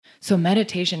So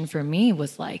meditation for me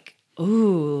was like,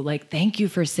 ooh, like, thank you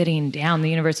for sitting down. The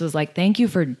universe was like, thank you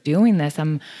for doing this.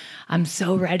 I'm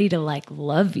so ready to like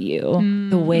love you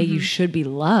the way you should be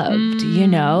loved, you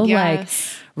know, like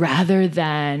rather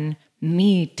than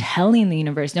me telling the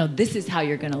universe, no, this is how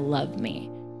you're going to love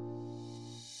me.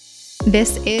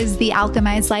 This is the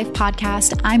Alchemized Life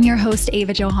podcast. I'm your host,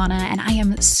 Ava Johanna, and I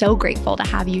am so grateful to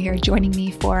have you here joining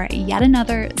me for yet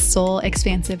another soul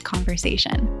expansive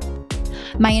conversation.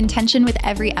 My intention with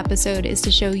every episode is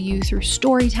to show you through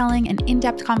storytelling and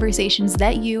in-depth conversations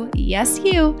that you, yes,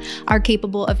 you, are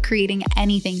capable of creating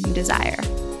anything you desire.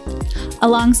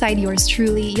 Alongside yours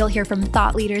truly, you'll hear from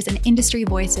thought leaders and industry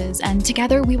voices, and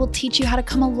together we will teach you how to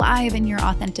come alive in your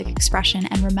authentic expression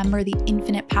and remember the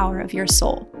infinite power of your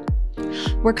soul.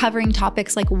 We're covering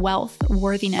topics like wealth,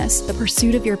 worthiness, the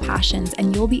pursuit of your passions,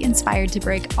 and you'll be inspired to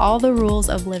break all the rules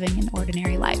of living an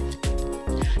ordinary life.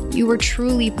 You were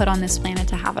truly put on this planet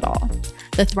to have it all.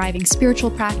 The thriving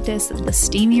spiritual practice, the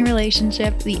steamy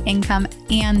relationship, the income,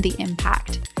 and the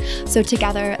impact. So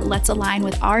together, let's align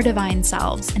with our divine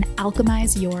selves and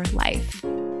alchemize your life.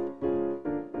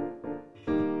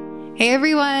 Hey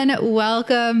everyone,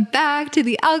 welcome back to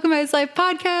the Alchemized Life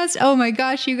podcast. Oh my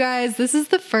gosh, you guys, this is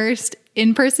the first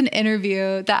in-person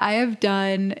interview that I have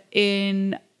done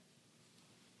in,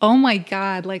 oh my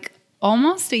God, like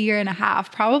almost a year and a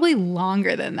half, probably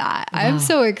longer than that. Wow. I'm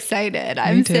so excited.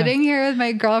 I'm sitting here with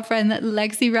my girlfriend,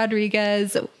 Lexi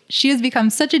Rodriguez. She has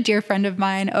become such a dear friend of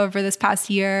mine over this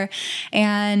past year.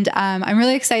 And I'm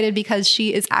really excited because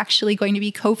she is actually going to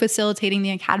be co-facilitating the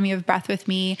Academy of Breath with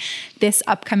me this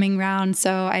upcoming round.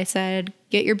 So I said,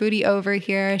 get your booty over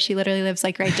here. She literally lives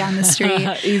like right down the street.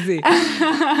 Easy.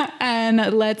 And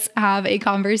let's have a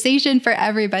conversation for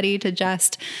everybody to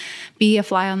just be a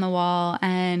fly on the wall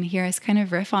and hear us kind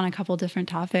of riff on a couple different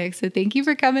topics. So thank you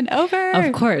for coming over.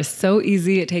 Of course. So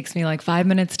easy. It takes me like 5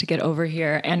 minutes to get over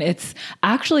here. And it's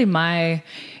actually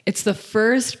it's the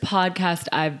first podcast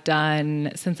I've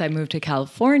done since I moved to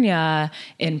California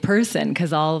in person,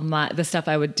 because all of the stuff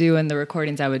I would do and the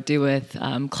recordings I would do with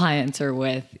clients or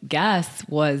with guests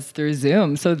was through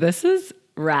Zoom. So this is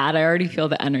rad. I already feel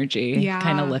the energy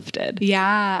kind of lifted.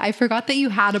 Yeah. I forgot that you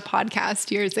had a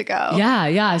podcast years ago.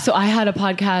 Yeah. So I had a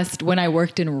podcast when I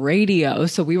worked in radio.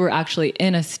 So we were actually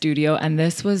in a studio, and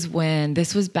this was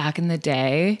back in the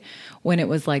day when it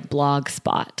was like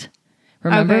Blogspot.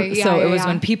 Remember? Okay, so it was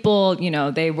when people,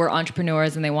 they were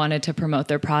entrepreneurs and they wanted to promote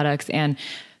their products, and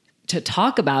to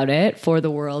talk about it for the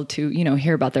world to,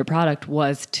 hear about their product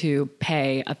was to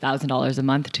pay $1,000 a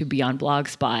month to be on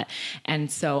Blogspot. And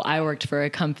so I worked for a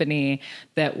company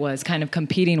that was kind of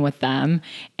competing with them.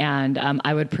 And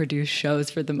I would produce shows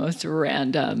for the most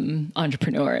random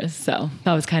entrepreneurs. So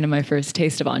that was kind of my first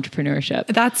taste of entrepreneurship.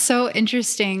 That's so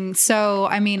interesting. So,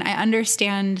 I mean, I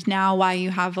understand now why you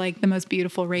have like the most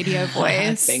beautiful radio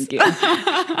voice. Thank you.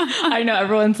 I know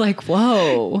everyone's like,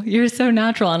 whoa, you're so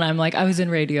natural. And I'm like, I was in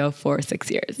radio for 6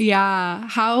 years. Yeah.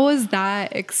 How was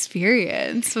that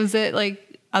experience? Was it like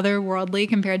otherworldly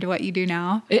compared to what you do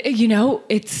now?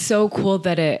 It's so cool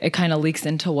that it kind of leaks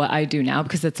into what I do now,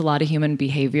 because it's a lot of human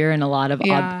behavior and a lot of,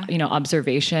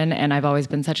 observation. And I've always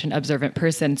been such an observant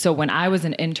person. So when I was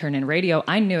an intern in radio,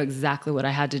 I knew exactly what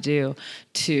I had to do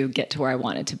to get to where I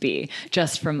wanted to be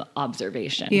just from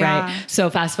observation. Yeah. Right. So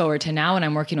fast forward to now, when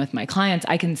I'm working with my clients,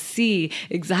 I can see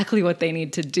exactly what they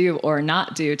need to do or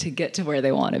not do to get to where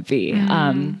they want to be.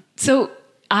 So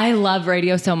I love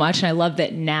radio so much. And I love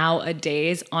that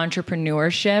nowadays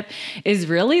entrepreneurship is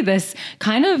really this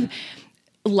kind of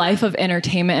life of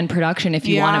entertainment and production, if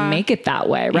you want to make it that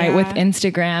way, right? With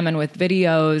Instagram and with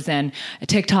videos and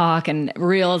TikTok and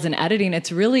reels and editing,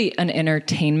 it's really an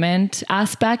entertainment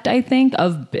aspect, I think,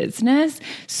 of business.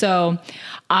 So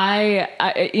I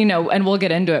and we'll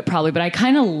get into it probably, but I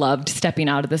kind of loved stepping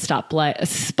out of the spotlight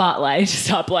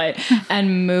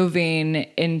and moving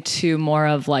into more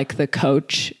of like the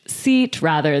coach seat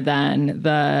rather than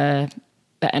the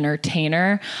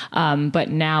entertainer. But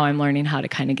now I'm learning how to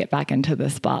kind of get back into the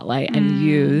spotlight and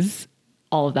use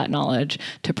all of that knowledge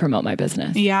to promote my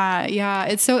business. Yeah.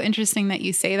 It's so interesting that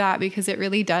you say that, because it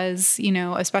really does,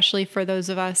 especially for those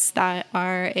of us that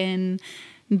are in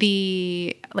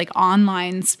the like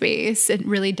online space, it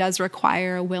really does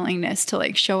require a willingness to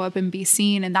like show up and be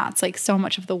seen. And that's like so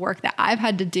much of the work that I've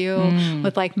had to do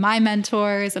with like my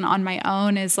mentors and on my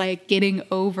own, is like getting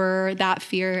over that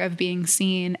fear of being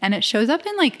seen. And it shows up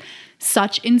in like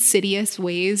such insidious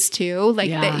ways too,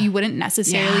 like that you wouldn't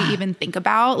necessarily even think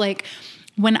about. Like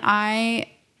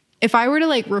if I were to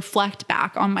like reflect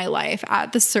back on my life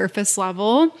at the surface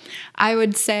level, I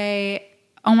would say,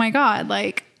 oh my God,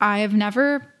 like I have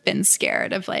never been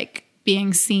scared of like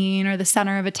being seen or the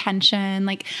center of attention.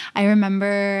 Like I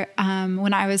remember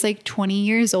when I was like 20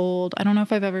 years old, I don't know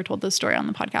if I've ever told this story on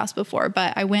the podcast before,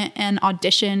 but I went and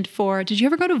auditioned for, did you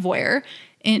ever go to Voyeur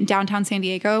in downtown San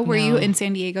Diego? Were you in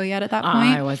San Diego yet at that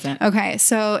point? I wasn't. Okay.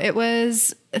 So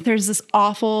there's this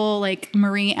awful, like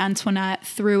Marie Antoinette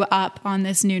threw up on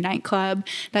this new nightclub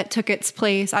that took its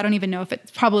place. I don't even know if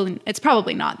it's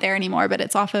probably not there anymore, but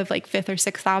it's off of like 5th or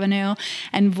 6th Avenue.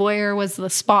 And Voyeur was the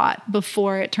spot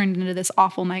before it turned into this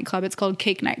awful nightclub. It's called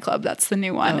Cake Nightclub. That's the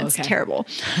new one. It's terrible.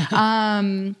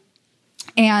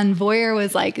 And Voyeur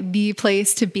was like the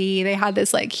place to be. They had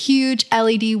this like huge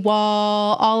LED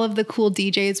wall. All of the cool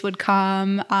DJs would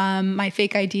come. My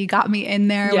fake ID got me in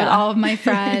there with all of my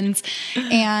friends.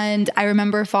 And I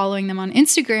remember following them on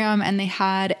Instagram, and they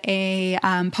had a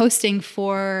posting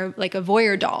for like a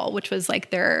Voyeur doll, which was like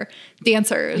their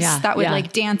dancers that would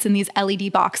like dance in these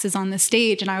LED boxes on the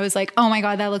stage. And I was like, oh my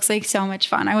God, that looks like so much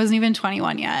fun. I wasn't even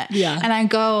 21 yet. Yeah. And I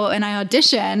go and I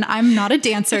audition. I'm not a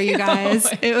dancer, you guys.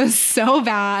 It was so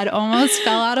bad. Almost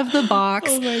fell out of the box.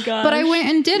 Oh my God. But I went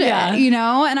and did it, you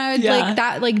know? And I would like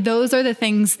that, like those are the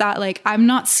things that like, I'm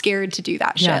not scared to do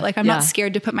that shit. Like I'm not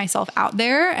scared to put myself out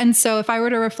there. And so if I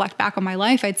were to reflect back on my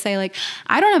life, I'd say like,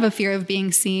 I don't have a fear of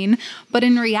being seen, but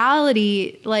in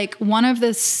reality, like one of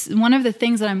the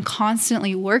things that I'm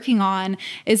constantly working on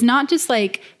is not just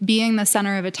like being the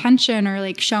center of attention or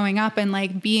like showing up and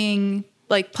like being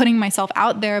like putting myself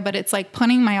out there, but it's like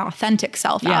putting my authentic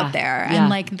self out there and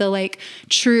like the like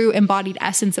true embodied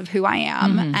essence of who I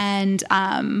am. Mm-hmm.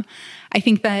 And I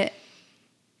think that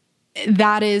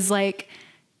is like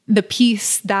the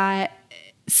piece that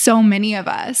so many of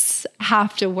us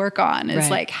have to work on is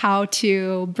like how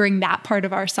to bring that part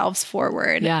of ourselves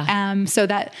forward. So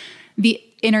that the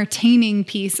entertaining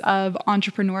piece of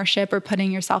entrepreneurship or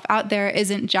putting yourself out there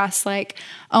isn't just like,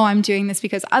 oh, I'm doing this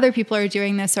because other people are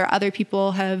doing this or other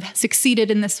people have succeeded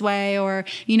in this way, or,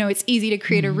 you know, it's easy to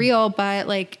create a reel, but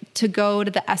like to go to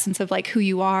the essence of like who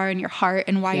you are and your heart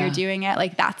and why you're doing it.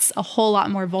 Like that's a whole lot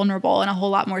more vulnerable and a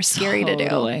whole lot more scary to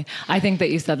do. I think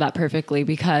that you said that perfectly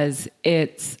because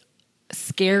it's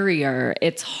scarier,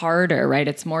 it's harder, right?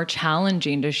 It's more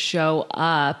challenging to show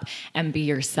up and be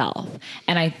yourself.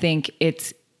 And I think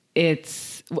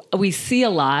we see a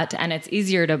lot, and it's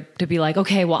easier to be like,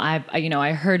 okay, well,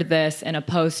 I heard this in a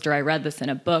post or I read this in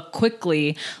a book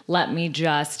quickly. Let me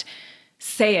just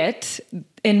say it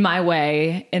in my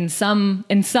way, in some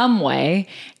way,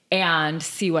 and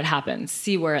see what happens,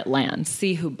 see where it lands,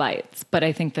 see who bites. But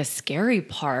I think the scary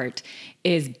part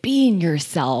is being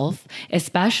yourself,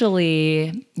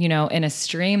 especially, you know, in a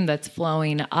stream that's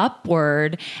flowing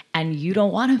upward and you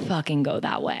don't want to fucking go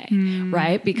that way,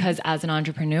 right? Because as an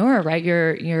entrepreneur, right,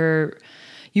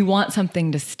 you want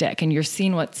something to stick and you're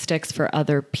seeing what sticks for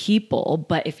other people.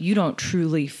 But if you don't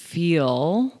truly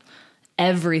feel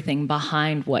everything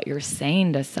behind what you're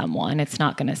saying to someone, it's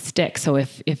not going to stick. So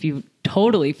if you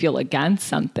totally feel against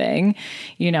something,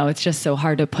 you know, it's just so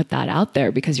hard to put that out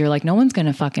there because you're like, no one's going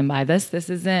to fucking buy this. This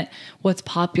isn't what's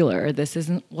popular. This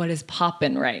isn't what is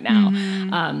popping right now.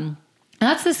 And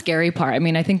that's the scary part. I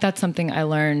mean, I think that's something I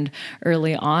learned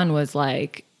early on was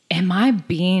like, am I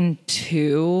being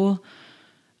too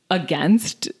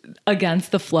against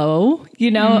the flow, you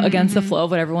know, against the flow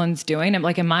of what everyone's doing? I'm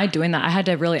like, am I doing that? I had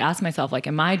to really ask myself, like,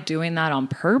 am I doing that on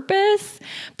purpose?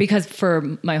 Because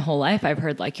for my whole life, I've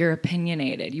heard like, you're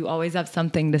opinionated. You always have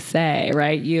something to say,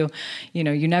 right? You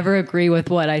know, you never agree with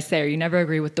what I say, or you never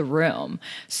agree with the room.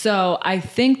 So I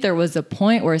think there was a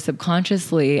point where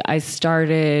subconsciously I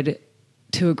started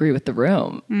to agree with the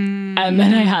room. And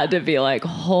then I had to be like,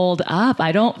 hold up,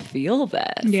 I don't feel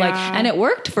this. Like, and it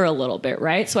worked for a little bit,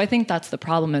 right? So I think that's the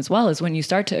problem as well, is when you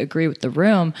start to agree with the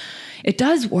room, it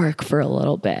does work for a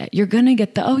little bit. You're going to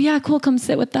get the, oh yeah, cool, come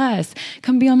sit with us,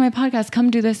 come be on my podcast,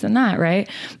 come do this and that, right?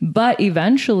 But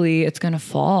eventually it's going to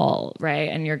fall, right?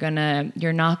 And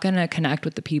you're not going to connect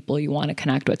with the people you want to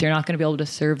connect with. You're not going to be able to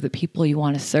serve the people you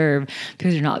want to serve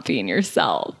because you're not being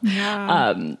yourself.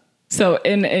 So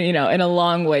in a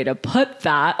long way to put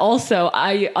that, also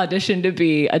I auditioned to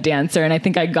be a dancer and I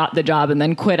think I got the job and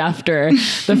then quit after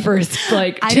the first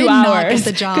like 2 hours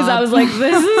because I was like,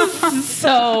 this is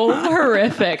so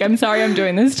horrific. I'm sorry I'm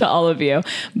doing this to all of you.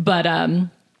 But,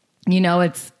 you know,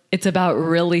 it's about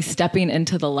really stepping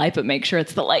into the light, but make sure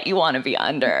it's the light you want to be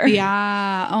under.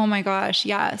 Yeah. Oh my gosh.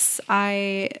 Yes.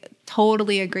 I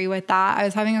totally agree with that. I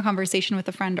was having a conversation with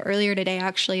a friend earlier today,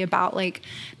 actually, about like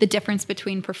the difference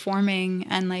between performing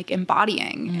and like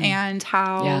embodying and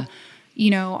how, you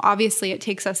know, obviously it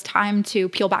takes us time to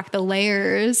peel back the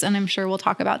layers. And I'm sure we'll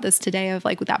talk about this today of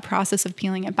like that process of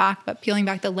peeling it back, but peeling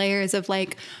back the layers of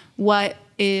like, what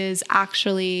is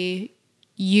actually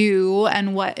you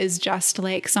and what is just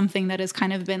like something that has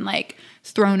kind of been like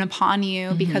thrown upon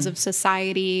you because of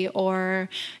society or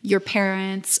your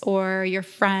parents or your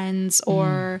friends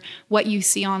or what you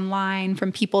see online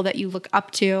from people that you look up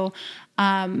to.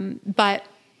 But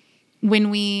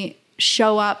when we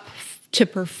show up to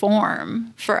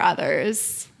perform for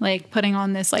others, like putting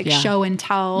on this like show and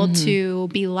tell to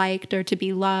be liked or to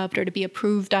be loved or to be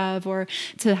approved of or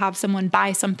to have someone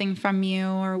buy something from you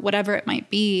or whatever it might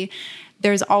be,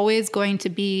 there's always going to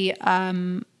be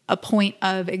a point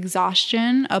of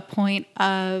exhaustion, a point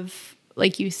of,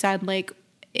 like you said, like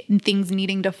things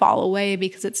needing to fall away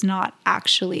because it's not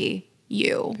actually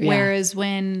you. Yeah. Whereas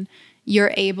when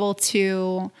you're able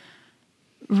to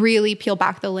really peel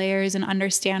back the layers and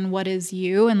understand what is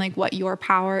you and like what your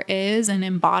power is and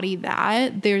embody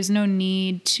that, there's no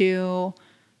need to,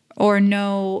 or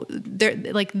no, there,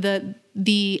 like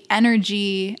the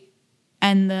energy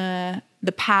and the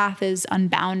path is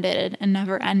unbounded and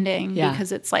never ending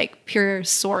because it's like pure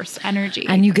source energy.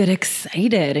 And you get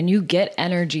excited and you get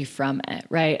energy from it,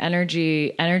 right?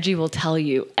 Energy will tell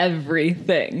you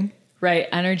everything, right?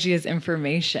 Energy is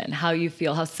information, how you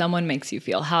feel, how someone makes you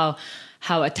feel, how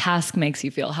a task makes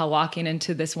you feel, how walking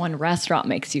into this one restaurant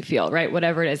makes you feel, right?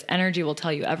 Whatever it is, energy will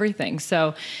tell you everything.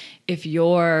 So if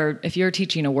you're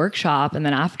teaching a workshop and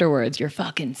then afterwards you're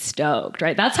fucking stoked,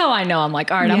 right? That's how I know. I'm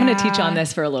like, all right, I'm going to teach on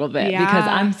this for a little bit because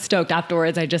I'm stoked.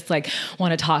 Afterwards, I just like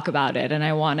want to talk about it. And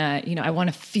I want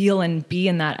to feel and be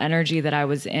in that energy that I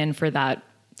was in for that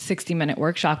 60-minute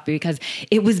workshop because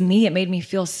it was me. It made me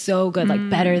feel so good, like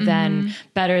better than,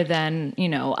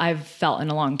 I've felt in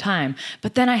a long time.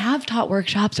 But then I have taught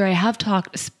workshops or I have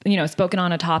spoken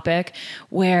on a topic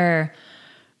where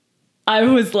I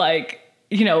was like,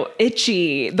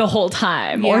 itchy the whole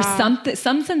time or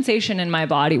some sensation in my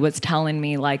body was telling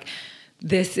me like,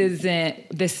 this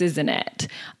isn't it.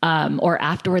 Or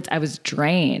afterwards I was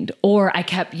drained or I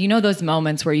kept, those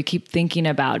moments where you keep thinking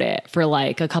about it for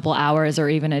like a couple hours or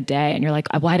even a day. And you're like,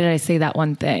 why did I say that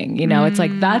one thing? It's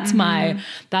like, that's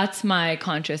my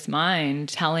conscious mind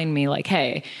telling me like,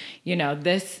 hey,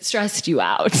 this stressed you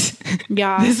out.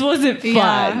 Yeah. This wasn't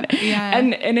fun. Yeah.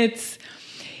 And it's,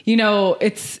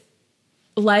 it's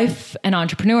life and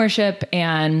entrepreneurship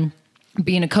and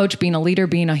being a coach, being a leader,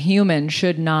 being a human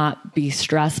should not be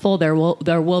stressful. There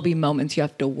will be moments you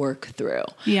have to work through.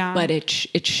 Yeah. But it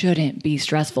shouldn't be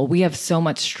stressful. We have so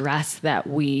much stress that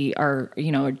we are,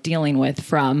 dealing with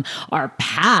from our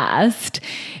past.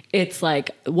 It's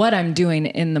like what I'm doing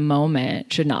in the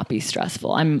moment should not be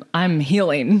stressful. I'm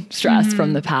healing stress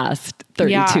from the past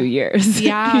 32 years.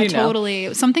 Yeah,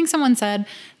 totally. Something someone said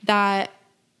that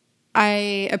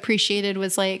I appreciated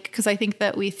was like, cause I think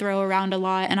that we throw around a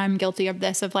lot and I'm guilty of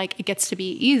this of like, it gets to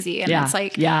be easy. And it's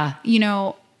like,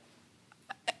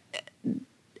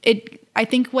 I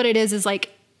think what it is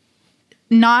like,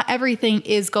 not everything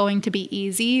is going to be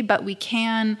easy, but we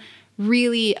can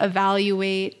really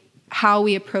evaluate how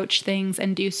we approach things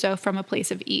and do so from a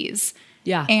place of ease.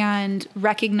 Yeah. And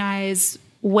recognize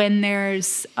when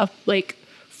there's a like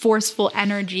forceful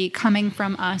energy coming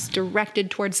from us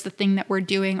directed towards the thing that we're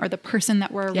doing or the person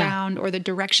that we're around or the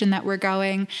direction that we're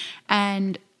going.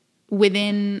 And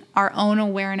within our own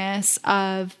awareness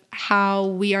of how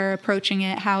we are approaching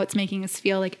it, how it's making us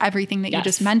feel, like everything that you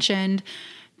just mentioned,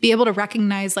 be able to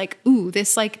recognize like, ooh,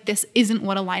 this isn't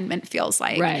what alignment feels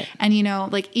like. Right. And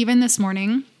like even this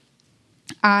morning,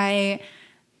 I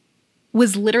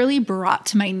was literally brought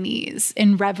to my knees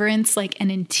in reverence, like,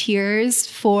 and in tears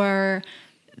for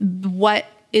what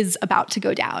is about to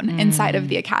go down inside of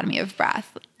the Academy of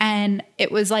Breath. And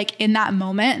it was like in that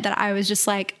moment that I was just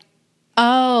like,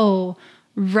 oh,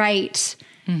 right.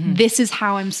 This is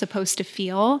how I'm supposed to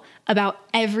feel about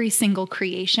every single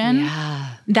creation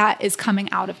that is coming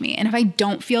out of me. And if I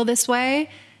don't feel this way,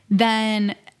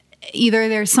 then either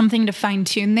there's something to fine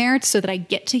tune there so that I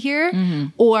get to here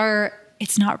or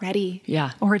it's not ready.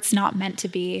 Yeah. Or it's not meant to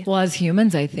be. Well, as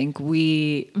humans, I think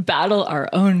we battle our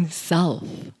own self.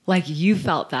 Like you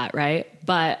felt that, right?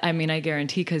 But I mean, I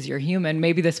guarantee because you're human,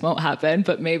 maybe this won't happen,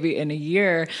 but maybe in a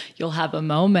year you'll have a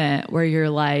moment where you're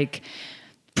like,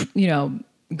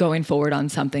 going forward on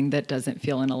something that doesn't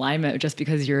feel in alignment just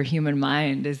because your human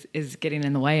mind is getting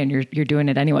in the way and you're doing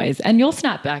it anyways. And you'll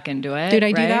snap back into it. Dude,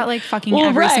 I do that like fucking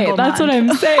every single month. That's what I'm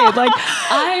saying. Like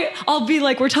I'll be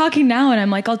like, we're talking now and I'm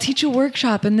like, I'll teach a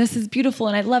workshop and this is beautiful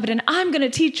and I love it. And I'm going to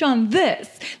teach on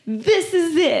this. This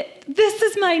is it. This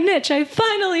is my niche. I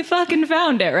finally fucking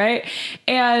found it. Right.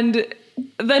 And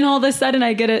then all of a sudden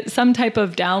I get some type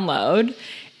of download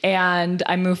and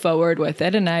I move forward with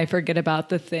it and I forget about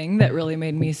the thing that really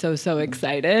made me so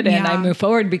excited. And I move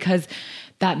forward because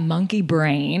that monkey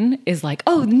brain is like,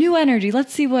 oh, new energy.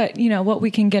 Let's see what we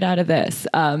can get out of this.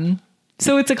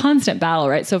 So it's a constant battle,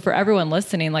 right? So for everyone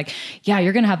listening, like, yeah,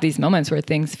 you're going to have these moments where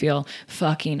things feel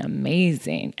fucking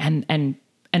amazing,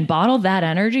 and bottle that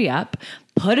energy up,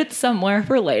 put it somewhere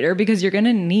for later because you're going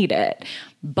to need it.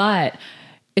 But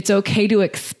it's okay to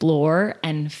explore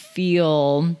and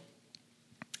feel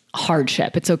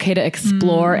hardship. It's okay to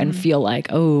explore and feel like,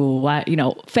 oh, what,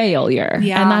 failure.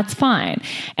 Yeah. And that's fine.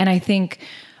 And I think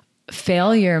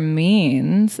failure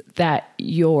means that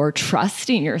you're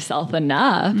trusting yourself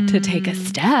enough to take a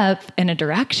step in a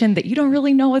direction that you don't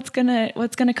really know what's going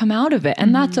to come out of it.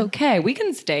 And that's okay. We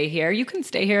can stay here. You can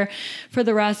stay here for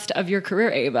the rest of your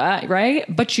career, Ava, right?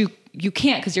 But you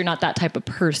can't, because you're not that type of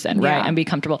person, right? And be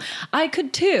comfortable. I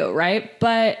could too, right?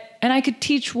 And I could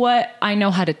teach what I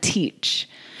know how to teach,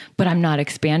 but I'm not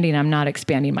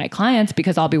expanding my clients,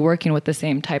 because I'll be working with the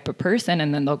same type of person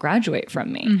and then they'll graduate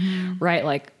from me, right?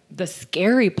 Like, the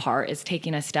scary part is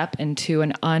taking a step into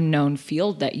an unknown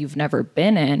field that you've never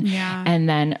been in, and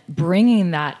then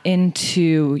bringing that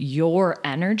into your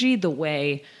energy the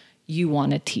way you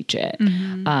want to teach it.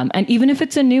 And even if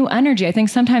it's a new energy, I think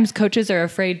sometimes coaches are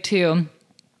afraid to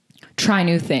try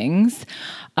new things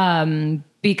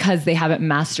because they haven't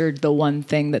mastered the one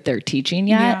thing that they're teaching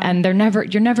yet. And you're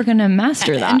never going to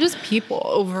master that. And just people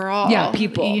overall. Yeah,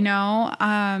 people.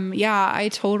 I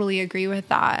totally agree with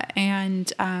that.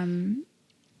 And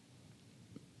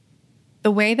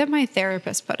the way that my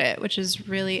therapist put it, which is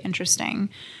really interesting,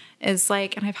 is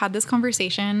like, and I've had this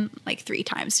conversation like 3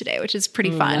 times today, which is pretty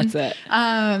fun. That's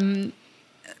it.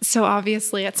 So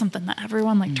obviously it's something that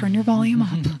everyone, like, turn your volume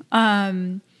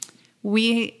up.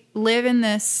 We live in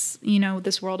this,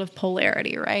 this world of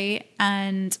polarity, right?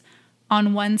 And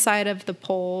on one side of the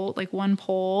pole, like one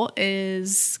pole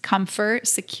is comfort,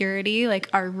 security, like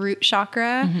our root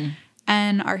chakra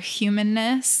and our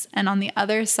humanness. And on the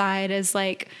other side is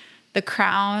like the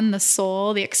crown, the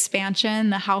soul, the expansion,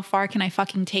 the how far can I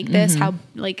fucking take this?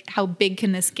 How big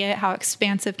can this get? How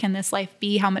expansive can this life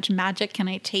be? How much magic can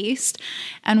I taste?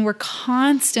 And we're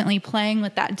constantly playing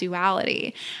with that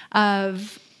duality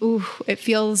of, ooh, it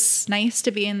feels nice to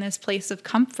be in this place of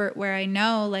comfort where I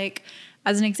know, like,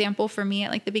 as an example for me, at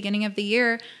like the beginning of the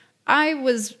year, I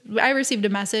received a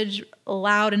message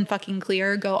loud and fucking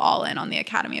clear: go all in on the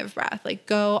Academy of Breath. Like,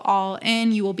 go all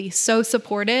in. You will be so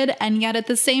supported. And yet at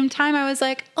the same time, I was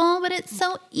like, oh, but it's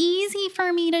so easy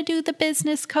for me to do the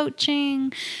business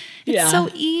coaching. It's so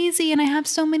easy. And I have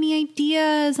so many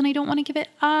ideas and I don't want to give it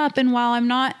up. And while I'm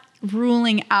not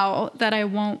ruling out that I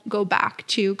won't go back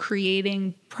to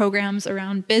creating programs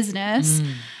around business,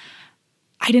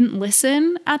 I didn't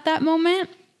listen at that moment.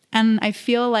 And I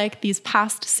feel like these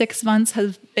past 6 months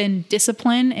have been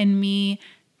discipline in me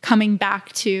coming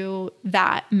back to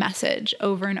that message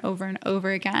over and over and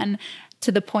over again,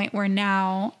 to the point where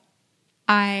now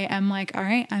I am like, all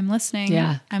right, I'm listening.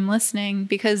 Yeah. I'm listening,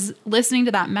 because listening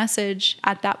to that message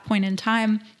at that point in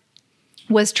time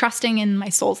was trusting in my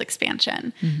soul's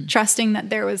expansion, trusting that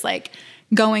there was like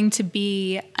going to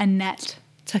be a net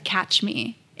to catch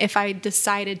me if I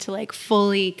decided to like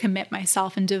fully commit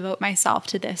myself and devote myself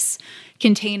to this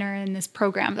container and this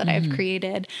program that I've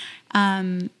created.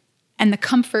 And the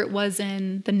comfort was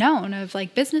in the known of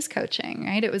like business coaching,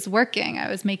 right? It was working. I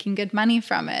was making good money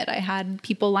from it. I had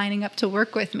people lining up to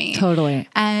work with me. Totally.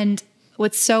 And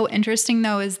what's so interesting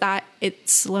though is that it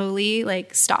slowly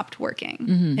like stopped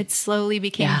working. It slowly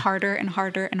became harder and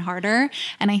harder and harder.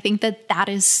 And I think that that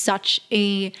is such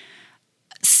a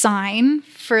sign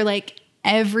for like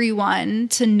everyone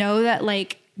to know that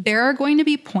like there are going to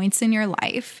be points in your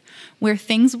life where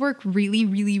things work really,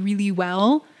 really, really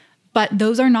well, but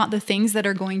those are not the things that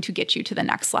are going to get you to the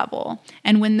next level.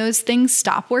 And when those things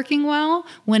stop working well,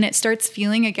 when it starts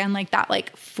feeling again like that,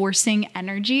 like forcing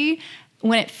energy,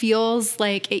 when it feels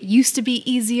like it used to be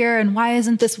easier and why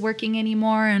isn't this working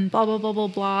anymore and blah, blah, blah, blah,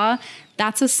 blah,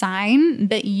 that's a sign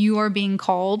that you are being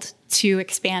called to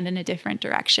expand in a different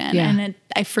direction. Yeah.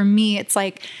 And for me, it's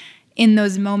like in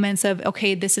those moments of,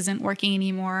 okay, this isn't working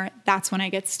anymore, that's when I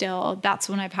get still. That's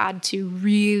when I've had to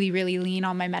really, really lean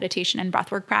on my meditation and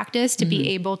breathwork practice to be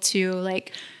able to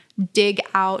like dig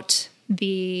out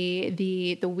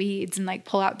the weeds and like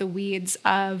pull out the weeds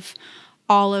of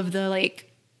all of the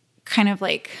like kind of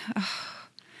like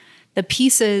the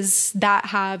pieces that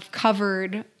have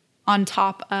covered on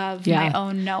top of my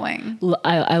own knowing.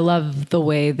 I love the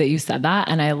way that you said that.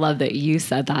 And I love that you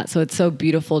said that. So it's so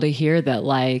beautiful to hear that,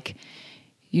 like,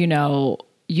 you know,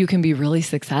 you can be really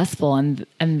successful and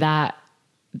that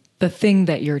the thing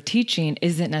that you're teaching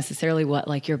isn't necessarily what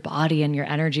like your body and your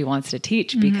energy wants to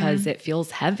teach because it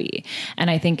feels heavy. And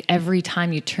I think every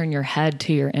time you turn your head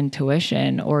to your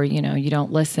intuition, or, you know, you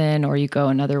don't listen, or you go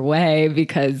another way,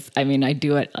 because I mean, I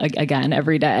do it again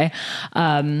every day.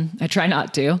 I try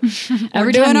not to.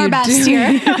 We're doing our best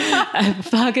here.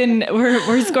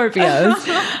 We're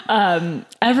Scorpios.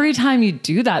 Every time you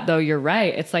do that though, you're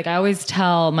right. It's like, I always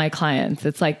tell my clients,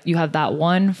 it's like you have that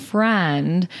one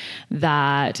friend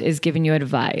that is giving you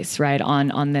advice, right?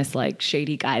 On this like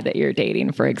shady guy that you're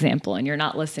dating, for example, and you're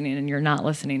not listening and you're not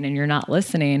listening and you're not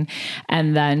listening.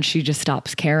 And then she just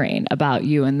stops caring about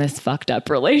you in this fucked up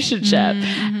relationship.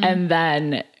 And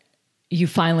then you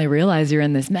finally realize you're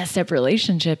in this messed up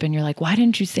relationship and you're like, why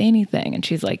didn't you say anything? And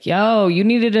she's like, yo, you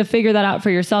needed to figure that out for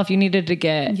yourself. You needed to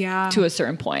get to a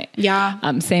certain point.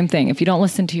 Same thing. If you don't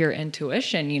listen to your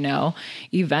intuition, you know,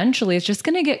 eventually it's just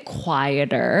going to get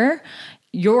quieter.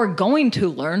 You're going to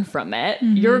learn from it.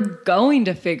 You're going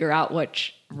to figure out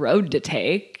which road to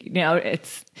take. You know, I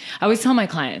always tell my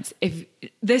clients, if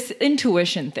this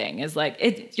intuition thing is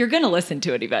like, you're going to listen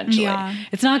to it eventually.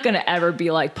 It's not going to ever be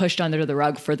like pushed under the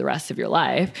rug for the rest of your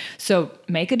life. So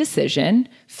make a decision,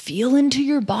 feel into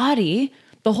your body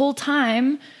the whole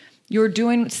time you're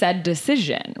doing said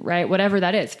decision, right? Whatever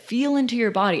that is, feel into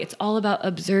your body. It's all about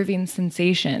observing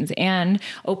sensations and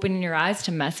opening your eyes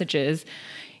to messages,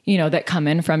 you know, that come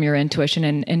in from your intuition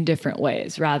in different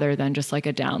ways, rather than just like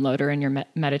a downloader in your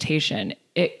meditation.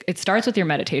 It starts with your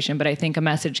meditation, but I think a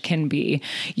message can be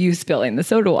you spilling the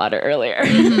soda water earlier.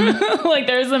 Like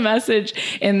there's a message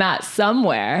in that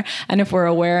somewhere. And if we're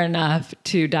aware enough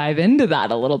to dive into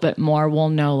that a little bit more, we'll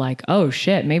know like, oh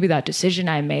shit, maybe that decision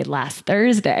I made last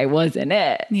Thursday wasn't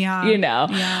it. You know?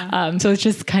 So it's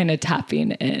just kind of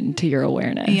tapping into your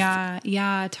awareness.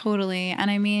 Yeah, totally. And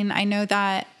I mean, I know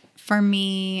that for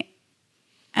me,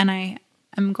 and I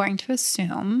am going to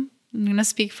assume, I'm going to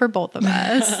speak for both of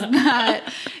us,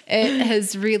 that it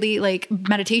has really, like,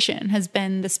 meditation has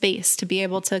been the space to be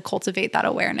able to cultivate that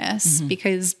awareness.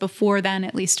 Because before then,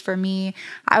 at least for me,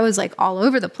 I was like all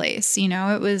over the place. You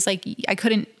know, it was like, I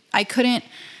couldn't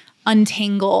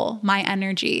untangle my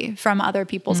energy from other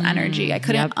people's energy. I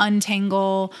couldn't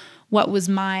untangle what was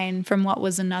mine from what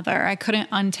was another. I couldn't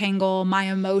untangle my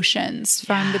emotions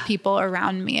from the people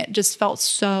around me. It just felt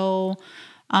so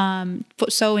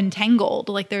entangled.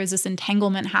 Like there was this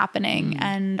entanglement happening,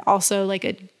 and also like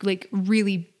a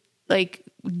really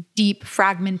deep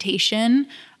fragmentation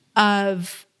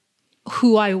of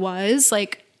who I was.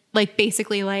 Like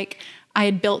basically like I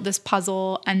had built this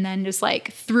puzzle and then just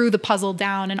like threw the puzzle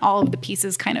down and all of the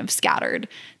pieces kind of scattered.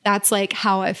 That's like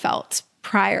how I felt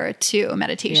prior to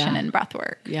meditation and breath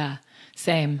work. Yeah,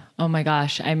 same. Oh my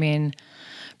gosh. I mean,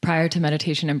 prior to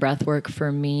meditation and breath work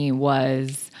for me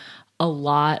was a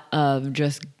lot of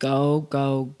just go,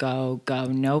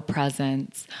 no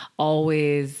presence,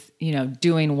 always, you know,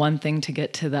 doing one thing to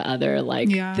get to the other, like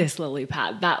this lily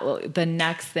pad, the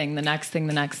next thing,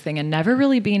 and never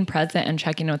really being present and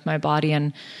checking in with my body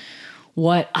and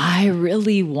what I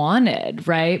really wanted,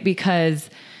 right?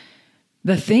 Because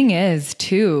the thing is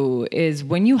too, is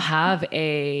when you have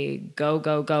a go,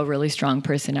 really strong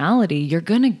personality, you're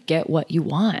going to get what you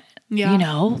want. You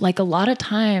know, like a lot of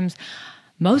times,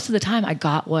 most of the time I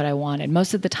got what I wanted.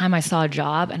 Most of the time I saw a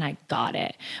job and I got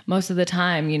it. Most of the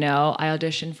time, you know, I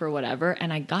auditioned for whatever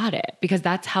and I got it because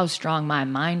that's how strong my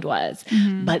mind was.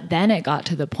 But then it got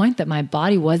to the point that my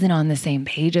body wasn't on the same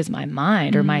page as my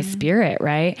mind or my spirit,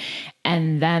 right?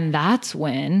 And then that's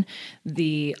when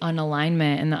the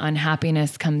unalignment and the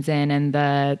unhappiness comes in, and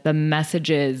the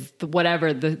messages,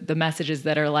 the messages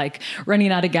that are like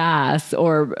running out of gas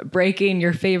or breaking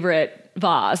your favorite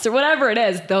boss or whatever it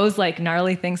is, those like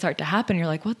gnarly things start to happen. You're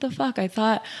like, what the fuck? I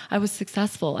thought I was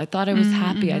successful. I thought I was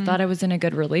happy. I thought I was in a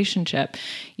good relationship,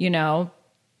 you know,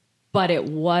 but it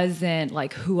wasn't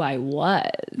like who I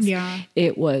was.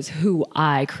 It was who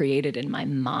I created in my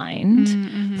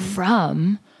mind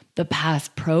from the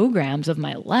past programs of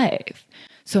my life.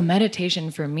 So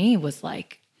meditation for me was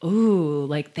like, ooh,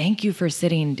 like, thank you for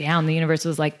sitting down. The universe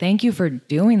was like, thank you for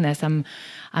doing this.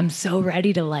 I'm so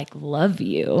ready to like love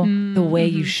you the way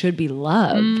you should be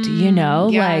loved, you know,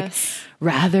 like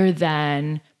rather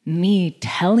than me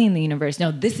telling the universe,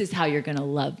 no, this is how you're going to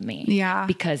love me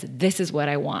because this is what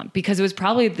I want. Because it was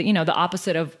probably the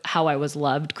opposite of how I was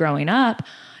loved growing up,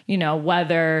 you know,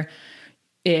 whether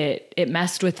it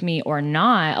messed with me or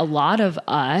not. A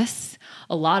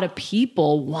lot of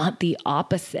people want the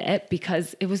opposite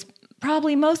because it was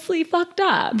probably mostly fucked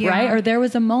up, right? Or there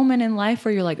was a moment in life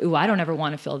where you're like, ooh, I don't ever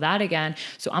want to feel that again.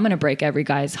 So I'm going to break every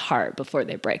guy's heart before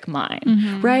they break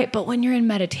mine, right? But when you're in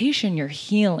meditation, you're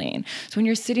healing. So when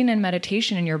you're sitting in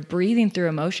meditation and you're breathing through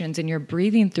emotions and you're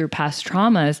breathing through past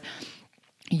traumas,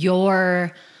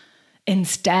 you're,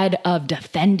 instead of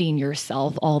defending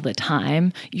yourself all the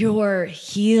time, you're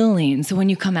healing. So when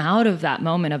you come out of that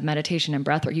moment of meditation and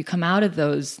breathwork, you come out of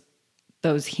those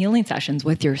healing sessions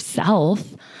with yourself,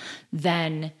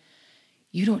 then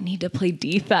you don't need to play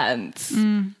defense.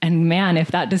 And man,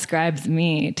 if that describes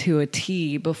me to a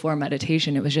T before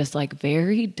meditation, it was just like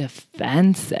very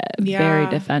defensive, very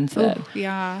defensive. Ooh,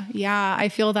 yeah. I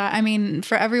feel that. I mean,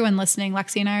 for everyone listening,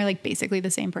 Lexi and I are like basically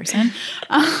the same person.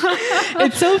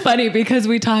 It's so funny because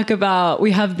we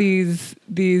have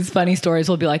these funny stories.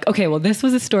 We'll be like, okay, well, this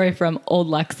was a story from old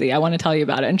Lexi. I want to tell you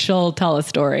about it. And she'll tell a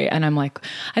story. And I'm like,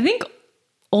 I think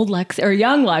old Lexi or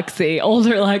young Lexi,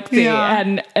 older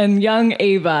Lexi and young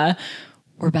Ava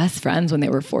were best friends when they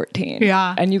were 14.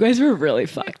 Yeah. And you guys were really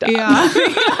fucked up. Yeah.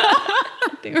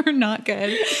 They were not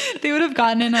good. They would have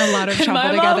gotten in a lot of trouble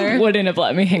My together. Mom wouldn't have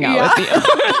let me hang out with you.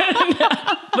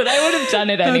 But I would have done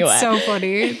it anyway. That's so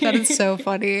funny. That is so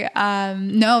funny.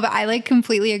 No, but I like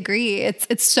completely agree.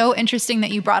 It's so interesting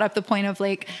that you brought up the point of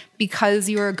like, because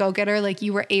you were a go-getter, like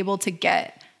you were able to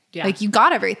get like you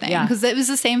got everything. Because it was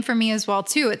the same for me as well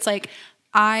too. It's like,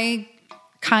 I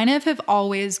kind of have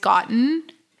always gotten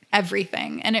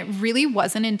everything. And it really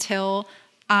wasn't until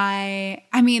I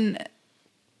mean,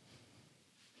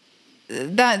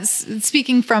 that's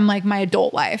speaking from like my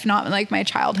adult life, not like my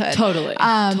childhood. Totally.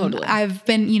 I've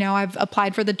been, I've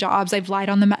applied for the jobs. I've lied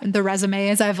on the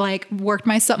resumes. I've like worked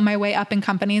my way up in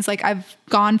companies. Like I've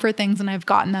gone for things and I've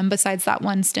gotten them, besides that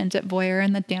one stint at Voyeur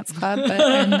in the dance club,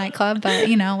 and nightclub, but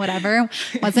whatever,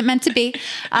 wasn't meant to be.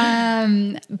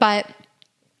 But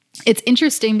it's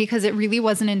interesting because it really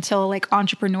wasn't until like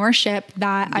entrepreneurship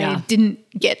that I didn't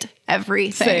get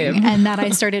everything. Same. And that I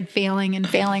started failing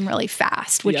really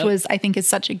fast, which was, I think, is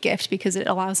such a gift because it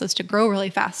allows us to grow really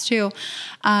fast too.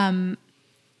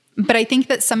 But I think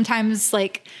that sometimes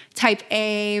like type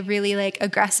A, really like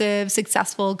aggressive,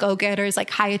 successful go-getters, like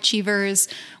high achievers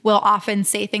will often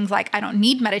say things like, I don't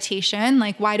need meditation.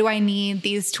 Like, why do I need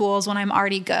these tools when I'm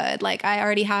already good? Like I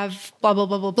already have blah, blah,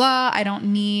 blah, blah, blah. I don't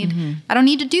need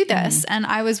to do this. And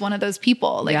I was one of those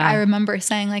people. Like I remember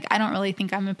saying like, I don't really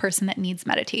think I'm a person that needs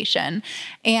meditation.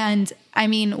 And I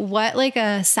mean, what like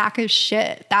a sack of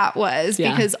shit that was,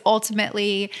 because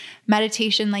ultimately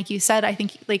meditation, like you said, I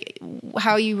think like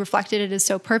how you reflected it is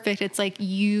so perfect. It's like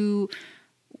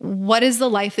what is the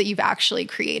life that you've actually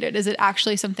created? Is it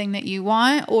actually something that you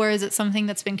want? Or is it something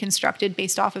that's been constructed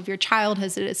based off of your childhood?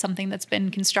 Is it something that's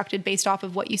been constructed based off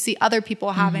of what you see other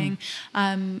people having?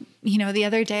 The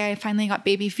other day I finally got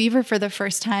baby fever for the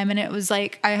first time, and it was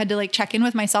like, I had to like check in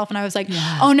with myself, and I was like,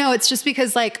 oh no, it's just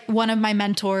because like one of my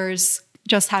mentors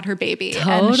just had her baby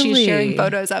and she's sharing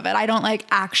photos of it. I don't like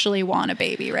actually want a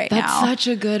baby now. That's such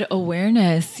a good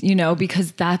awareness,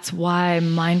 because that's why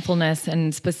mindfulness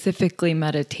and specifically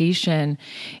meditation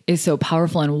is so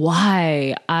powerful, and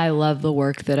why I love the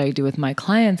work that I do with my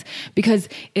clients, because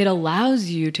it allows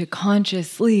you to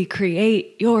consciously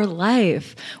create your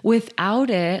life.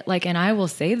 Without it, and I will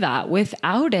say that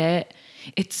without it,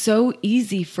 it's so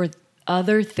easy for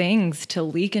other things to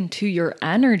leak into your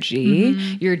energy,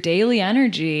 your daily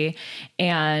energy.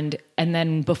 And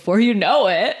then before you know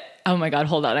it, oh my God,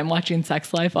 hold on. I'm watching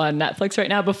Sex Life on Netflix right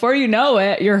now. Before you know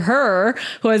it, you're her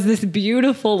who has this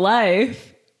beautiful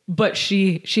life, but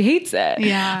she hates it.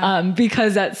 Yeah.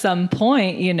 Because at some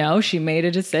point, she made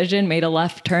a decision, made a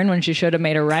left turn when she should have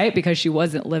made a right, because she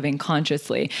wasn't living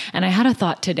consciously. And I had a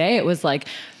thought today. It was like,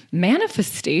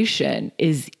 manifestation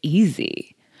is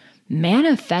easy.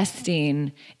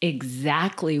 Manifesting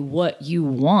exactly what you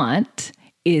want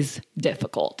is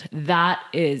difficult. That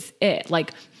is it.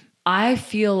 Like, I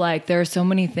feel like there are so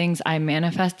many things I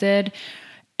manifested,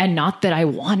 and not that I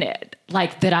wanted,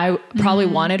 like that I probably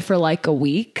wanted for like a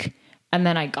week, and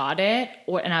then I got it,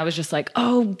 and I was just like,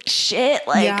 oh shit,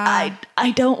 like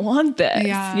I don't want this,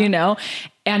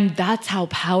 And that's how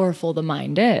powerful the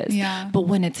mind is. Yeah. But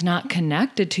when it's not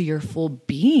connected to your full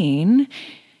being,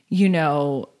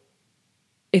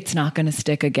 it's not going to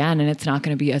stick again, and it's not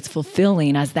going to be as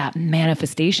fulfilling as that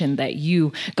manifestation that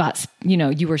you got,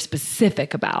 you were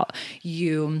specific about.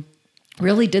 You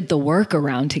really did the work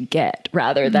around to get,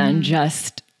 rather than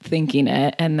just thinking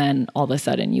it and then all of a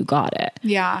sudden you got it.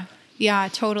 Yeah. Yeah,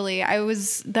 totally.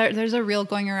 There's a reel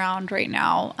going around right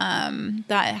now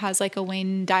that has like a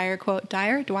Wayne Dyer quote.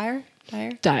 Wayne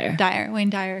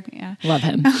Dyer. Yeah. Love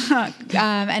him.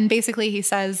 And basically he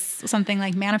says something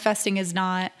like, manifesting is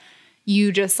not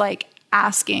you just like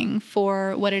asking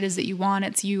for what it is that you want.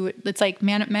 It's like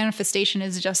manifestation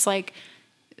is just like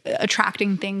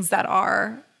attracting things that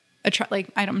are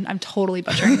I'm totally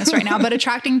butchering this right now, but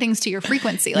attracting things to your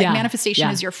frequency. Like manifestation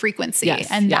is your frequency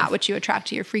that which you attract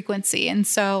to your frequency. And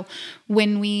so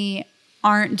when we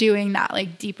aren't doing that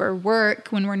like deeper work,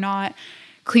 when we're not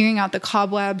clearing out the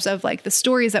cobwebs of like the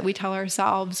stories that we tell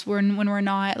ourselves, when we're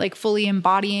not like fully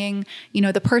embodying,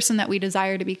 the person that we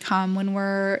desire to become, when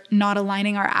we're not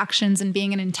aligning our actions and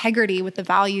being in integrity with the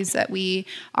values that we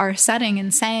are setting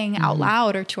and saying out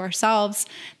loud or to ourselves,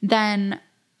 then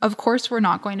of course we're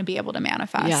not going to be able to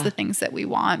manifest the things that we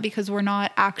want, because we're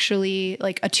not actually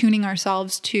like attuning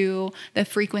ourselves to the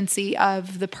frequency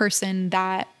of the person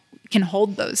that can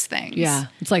hold those things. Yeah.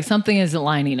 It's like something isn't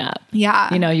lining up.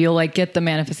 Yeah. You'll like get the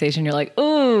manifestation. You're like,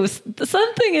 oh,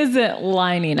 something isn't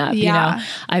lining up. Yeah.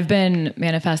 I've been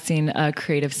manifesting a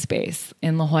creative space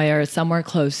in La Jolla, or somewhere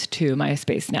close to my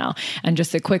space now. And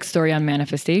just a quick story on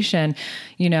manifestation.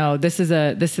 This is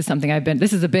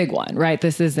a big one, right?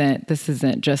 This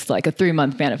isn't just like a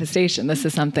 3-month manifestation. This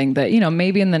is something that,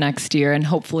 maybe in the next year and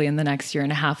hopefully in the next year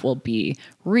and a half will be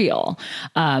real.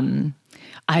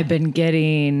 I've been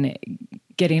getting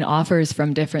offers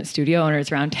from different studio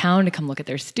owners around town to come look at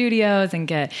their studios and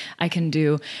I can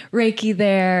do Reiki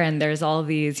there. And there's all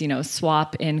these,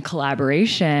 swap in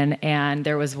collaboration. And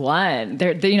there was one,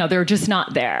 they're just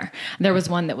not there. There was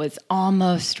one that was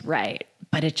almost right,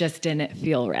 but it just didn't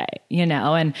feel right,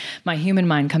 and my human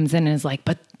mind comes in and is like,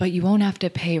 but you won't have to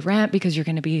pay rent because you're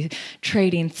going to be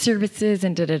trading services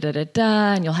and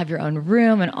and you'll have your own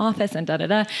room and office and but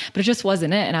it just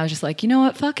wasn't it. And I was just like, you know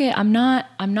what, fuck it. I'm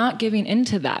not giving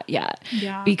into that yet,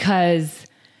 because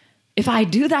if I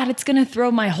do that, it's going to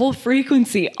throw my whole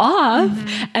frequency off.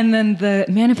 And then the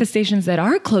manifestations that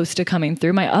are close to coming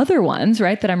through, my other ones,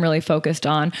 right, that I'm really focused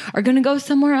on, are going to go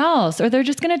somewhere else, or they're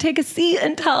just going to take a seat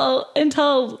until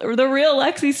the real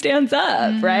Lexi stands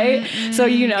up, right? So,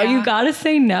 you got to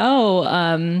say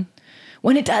no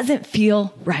when it doesn't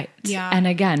feel right. Yeah. And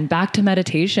again, back to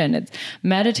meditation.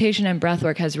 Meditation and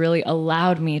breathwork has really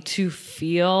allowed me to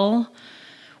feel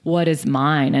what is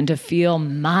mine and to feel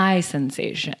my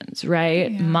sensations, right?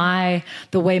 Yeah.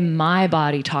 The way my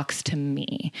body talks to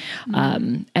me.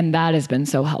 And that has been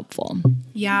so helpful.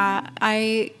 Yeah.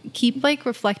 I keep like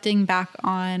reflecting back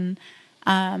on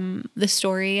the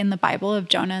story in the Bible of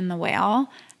Jonah and the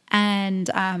whale. And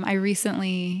I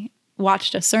recently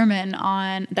watched a sermon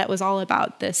that was all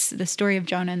about the story of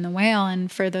Jonah and the whale.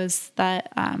 And for those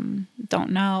that don't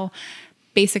know,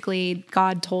 basically,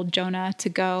 God told Jonah to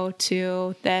go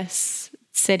to this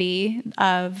city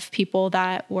of people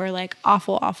that were like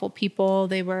awful, awful people.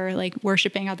 They were like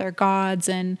worshiping other gods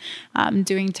and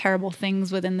doing terrible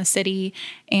things within the city.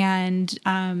 And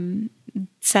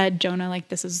said, Jonah, like,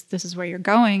 this is where you're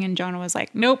going. And Jonah was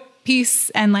like, nope, peace.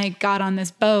 And like got on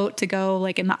this boat to go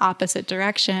like in the opposite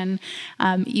direction.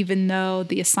 Even though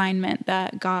the assignment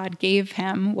that God gave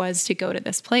him was to go to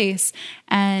this place.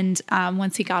 And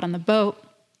once he got on the boat,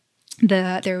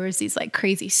 there was these like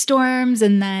crazy storms,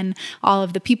 and then all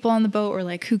of the people on the boat were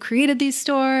like, who created these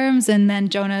storms? And then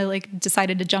Jonah like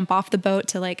decided to jump off the boat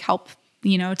to like help,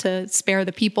 to spare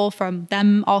the people from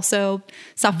them also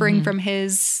suffering from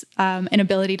his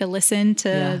inability to listen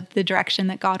to the direction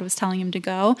that God was telling him to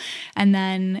go. And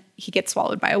then he gets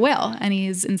swallowed by a whale, and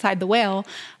he's inside the whale.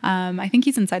 I think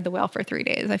he's inside the whale for 3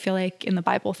 days. I feel like in the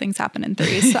Bible, things happen in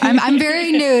 3. So I'm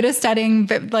very new to studying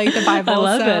like the Bible.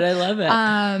 I love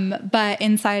it. But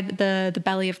inside the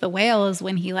belly of the whale is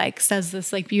when he like says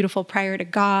this like beautiful prayer to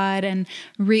God and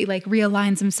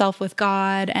realigns himself with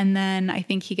God. And then I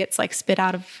think he gets like spit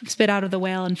out of the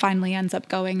whale and finally ends up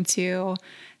going to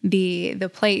the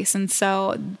place. And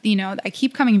so, I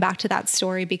keep coming back to that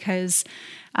story because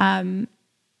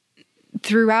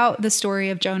throughout the story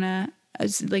of Jonah,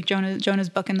 like Jonah's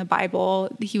book in the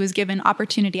Bible, he was given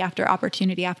opportunity after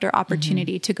opportunity after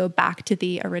opportunity to go back to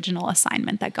the original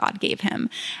assignment that God gave him.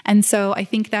 And so I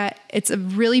think that it's a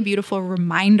really beautiful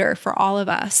reminder for all of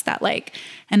us that like,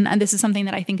 and this is something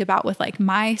that I think about with like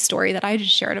my story that I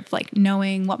just shared of like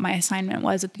knowing what my assignment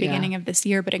was at the beginning of this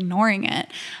year, but ignoring it,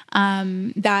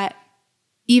 that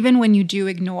even when you do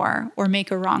ignore or make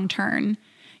a wrong turn,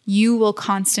 you will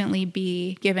constantly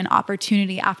be given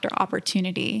opportunity after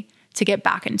opportunity to get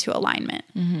back into alignment.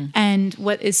 And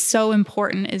what is so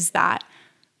important is that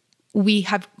we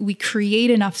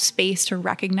create enough space to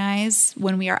recognize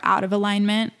when we are out of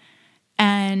alignment,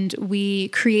 and we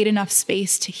create enough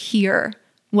space to hear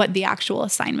what the actual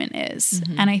assignment is.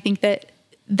 And I think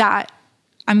that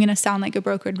I'm going to sound like a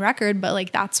broken record, but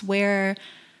like that's where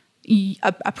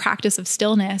a practice of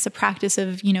stillness, a practice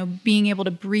of, being able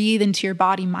to breathe into your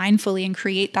body mindfully and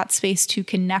create that space to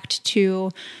connect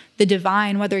to the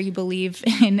divine, whether you believe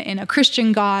in a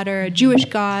Christian God or a Jewish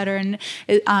God or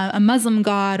a Muslim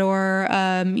God or,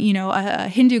 a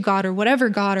Hindu God or whatever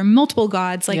God or multiple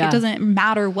gods. Like it doesn't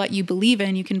matter what you believe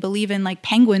in. You can believe in like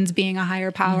penguins being a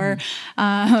higher power.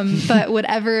 But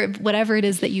whatever it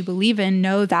is that you believe in,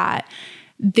 know that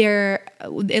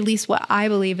at least what I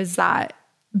believe is that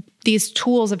these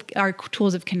tools are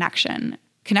tools of connection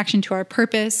to our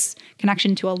purpose,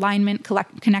 connection to alignment,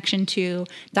 connection to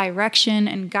direction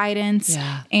and guidance.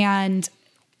 Yeah. And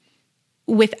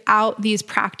without these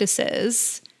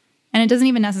practices, and it doesn't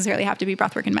even necessarily have to be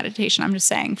breathwork and meditation. I'm just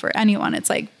saying for anyone, it's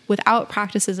like without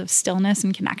practices of stillness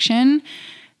and connection,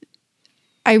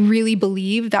 I really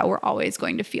believe that we're always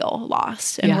going to feel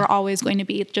lost and we're always going to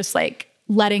be just like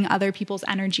letting other people's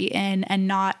energy in and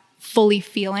not fully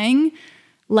feeling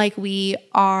like we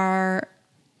are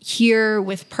here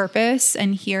with purpose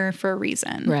and here for a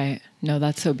reason. Right. No,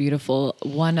 that's so beautiful.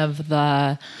 One of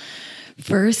the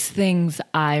first things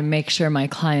I make sure my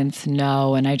clients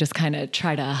know, and I just kind of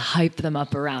try to hype them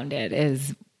up around it,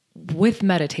 is with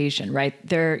meditation, right?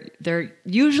 They're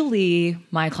usually,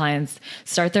 my clients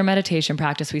start their meditation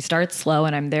practice. We start slow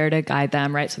and I'm there to guide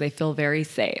them, right? So they feel very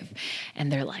safe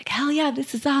and they're like, hell yeah,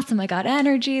 this is awesome. I got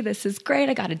energy. This is great.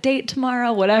 I got a date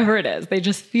tomorrow, whatever it is. They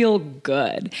just feel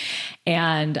good.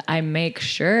 And I make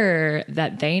sure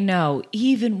that they know,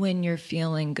 even when you're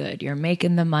feeling good, you're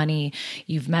making the money,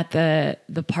 you've met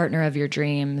the partner of your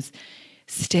dreams,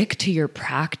 stick to your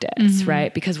practice,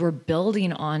 right? Because we're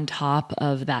building on top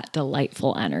of that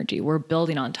delightful energy. We're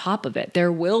building on top of it.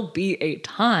 There will be a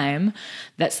time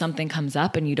that something comes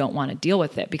up and you don't want to deal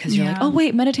with it because you're like, oh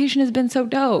wait, meditation has been so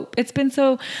dope. It's been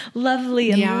so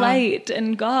lovely and light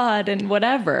and God and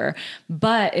whatever.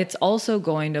 But it's also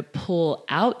going to pull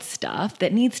out stuff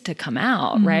that needs to come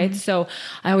out, right? So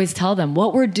I always tell them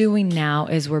what we're doing now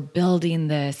is we're building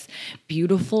this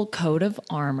beautiful coat of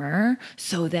armor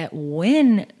so that when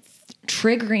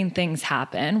triggering things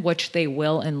happen, which they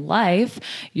will in life,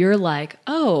 you're like,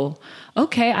 oh,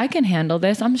 okay, I can handle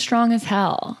this. I'm strong as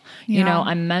hell.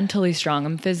 I'm mentally strong.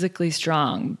 I'm physically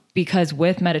strong because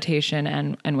with meditation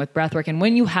and with breathwork, and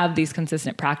when you have these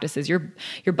consistent practices, your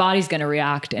body's going to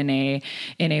react in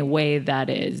a way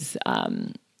that is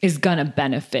going to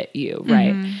benefit you,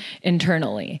 right?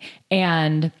 Internally.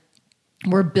 And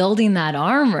we're building that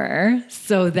armor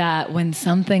so that when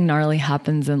something gnarly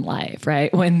happens in life,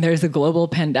 right? When there's a global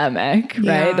pandemic,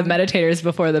 right? The meditators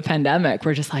before the pandemic,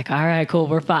 we're just like, all right, cool.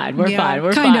 We're fine. We're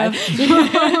fine.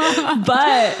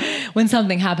 But when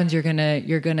something happens, you're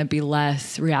going to be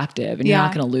less reactive and you're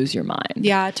not going to lose your mind.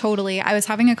 Yeah, totally. I was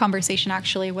having a conversation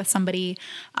actually with somebody,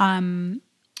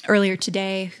 earlier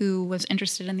today who was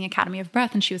interested in the Academy of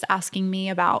Breath. And she was asking me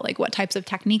about like what types of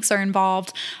techniques are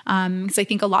involved. Because I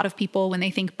think a lot of people, when they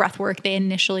think breath work, they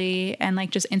initially and like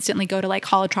just instantly go to like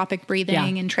holotropic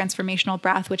breathing and transformational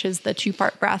breath, which is the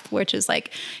 2-part breath, which is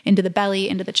like into the belly,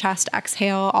 into the chest,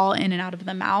 exhale, all in and out of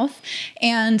the mouth.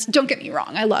 And don't get me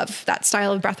wrong, I love that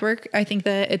style of breath work. I think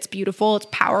that it's beautiful. It's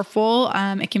powerful.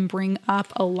 It can bring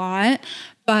up a lot,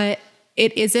 but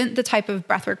it isn't the type of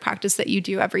breathwork practice that you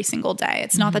do every single day.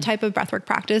 It's not the type of breathwork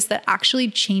practice that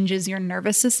actually changes your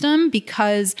nervous system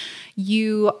because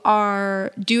you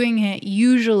are doing it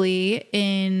usually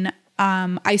in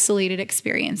isolated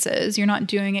experiences. You're not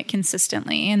doing it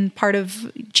consistently. And part of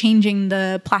changing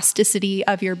the plasticity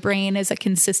of your brain is a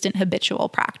consistent habitual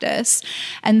practice.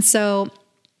 And so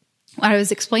what I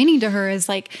was explaining to her is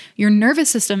like your nervous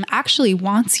system actually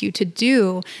wants you to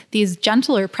do these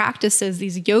gentler practices,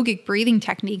 these yogic breathing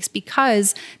techniques,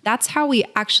 because that's how we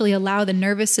actually allow the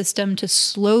nervous system to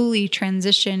slowly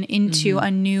transition into a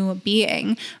new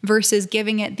being versus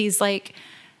giving it these like,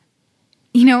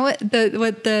 the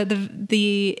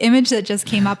image that just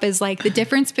came up is like the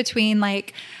difference between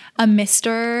like a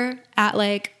mister at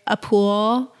like a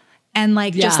pool and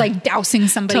like just like dousing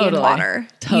somebody in water,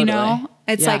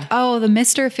 It's like, oh, the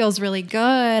mister feels really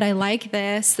good. I like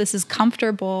this. This is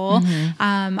comfortable.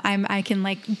 I can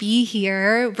like be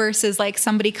here versus like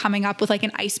somebody coming up with like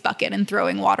an ice bucket and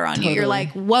throwing water on you. You're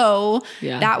like, whoa,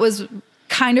 that was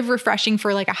kind of refreshing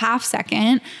for like a half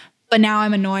second, but now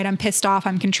I'm annoyed. I'm pissed off.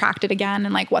 I'm contracted again.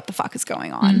 And like, what the fuck is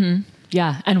going on?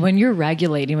 Yeah. And when you're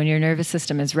regulating, when your nervous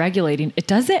system is regulating, it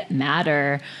doesn't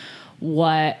matter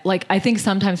I think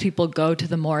sometimes people go to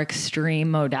the more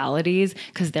extreme modalities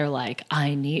because they're like,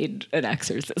 I need an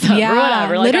exorcism or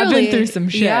whatever. Like I've been through some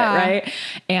shit, right?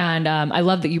 And I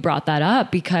love that you brought that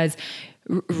up because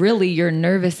really your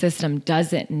nervous system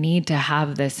doesn't need to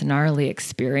have this gnarly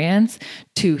experience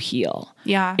to heal.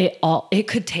 Yeah. It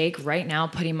could take right now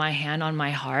putting my hand on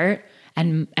my heart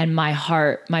and my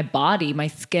heart, my body, my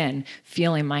skin,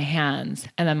 feeling my hands,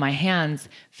 and then my hands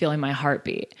feeling my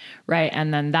heartbeat, right?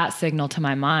 And then that signal to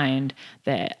my mind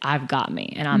that I've got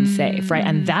me and I'm safe, right?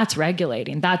 And that's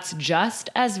regulating. That's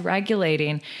just as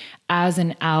regulating as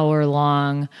an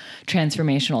hour-long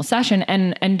transformational session.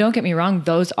 And don't get me wrong,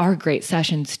 those are great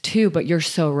sessions too, but you're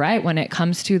so right when it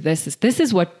comes to this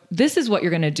is what you're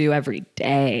going to do every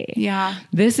day. Yeah.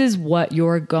 This is what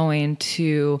you're going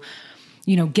to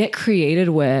get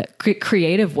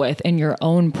creative with in your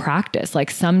own practice.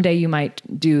 Like someday you might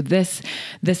do this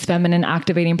feminine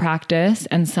activating practice,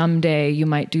 and someday you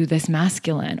might do this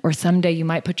masculine, or someday you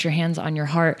might put your hands on your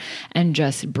heart and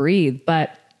just breathe.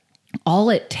 But all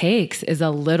it takes is a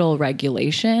little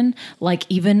regulation, like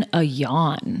even a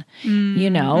yawn,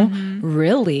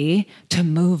 really to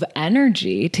move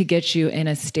energy to get you in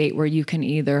a state where you can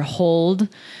either hold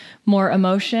more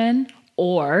emotion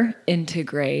or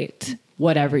integrate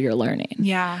whatever you're learning.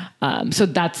 Yeah. So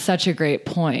that's such a great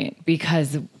point,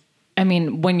 because I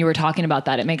mean, when you were talking about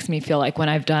that, it makes me feel like when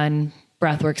I've done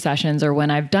breathwork sessions, or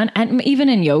when I've done, and even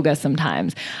in yoga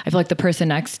sometimes, I feel like the person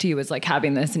next to you is like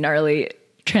having this gnarly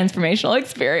transformational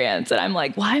experience. And I'm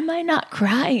like, why am I not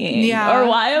crying? Yeah. Or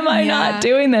why am I not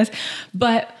doing this?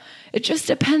 But it just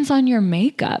depends on your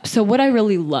makeup. So what I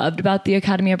really loved about the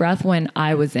Academy of Breath when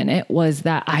I was in it was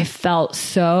that I felt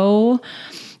so,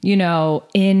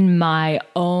 in my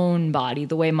own body,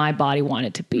 the way my body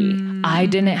wanted to be. I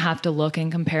didn't have to look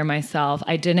and compare myself.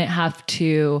 I didn't have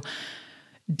to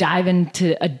dive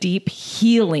into a deep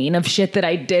healing of shit that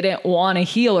I didn't want to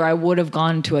heal, or I would have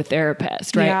gone to a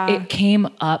therapist, right? Yeah. It came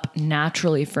up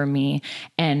naturally for me,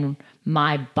 and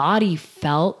my body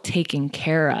felt taken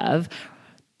care of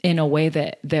in a way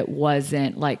that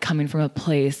wasn't like coming from a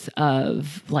place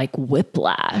of like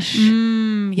whiplash.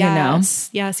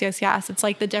 Yes. Yes. It's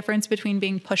like the difference between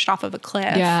being pushed off of a cliff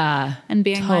and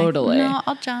being totally. like, no,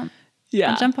 I'll jump.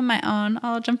 Yeah. I'll jump on my own.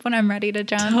 I'll jump when I'm ready to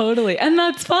jump. Totally. And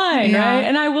that's fine, right?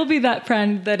 And I will be that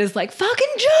friend that is like, fucking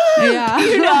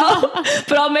jump,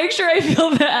 but I'll make sure I feel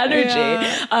the energy.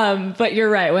 Yeah. But you're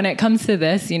right. When it comes to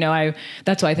this,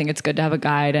 that's why I think it's good to have a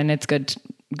guide, and it's good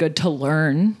to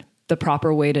learn the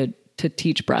proper way to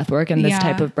teach breathwork and this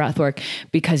type of breathwork,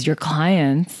 because your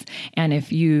clients, and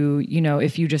if you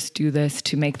just do this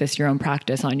to make this your own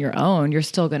practice on your own, you're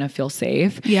still going to feel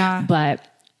safe. Yeah. But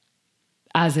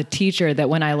as a teacher, that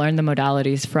when I learned the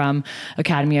modalities from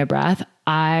Academy of Breath,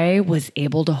 I was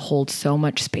able to hold so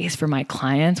much space for my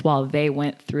clients while they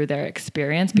went through their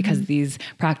experience, because these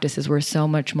practices were so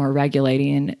much more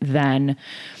regulating than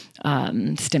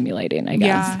stimulating, I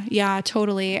guess. Yeah,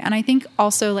 totally. And I think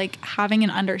also like having an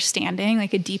understanding,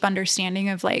 like a deep understanding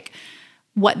of like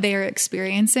what they're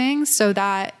experiencing, so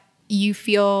that you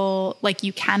feel like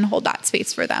you can hold that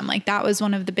space for them. Like that was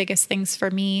one of the biggest things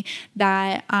for me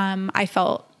that I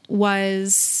felt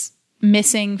was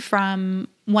missing from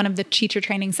one of the teacher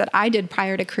trainings that I did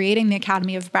prior to creating the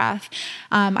Academy of Breath.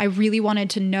 I really wanted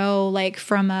to know, like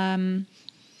from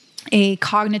a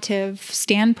cognitive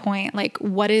standpoint, like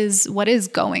what is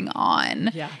going on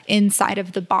inside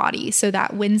of the body, so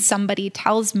that when somebody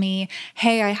tells me,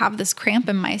 hey, I have this cramp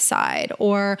in my side,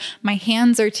 or my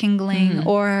hands are tingling,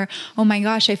 or, oh my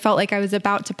gosh, I felt like I was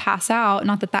about to pass out.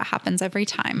 Not that happens every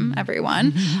time,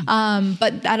 everyone.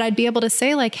 But that I'd be able to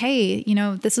say like, hey,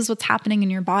 this is what's happening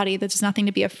in your body. There's nothing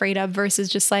to be afraid of, versus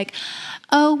just like,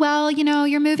 oh, well,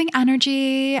 you're moving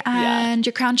energy and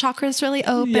your crown chakra is really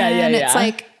open. It's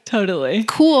like, totally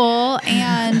cool.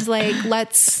 And like,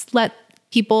 let's let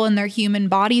people in their human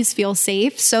bodies feel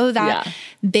safe, so that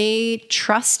they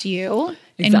trust you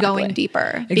in going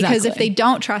deeper. Because if they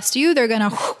don't trust you, they're going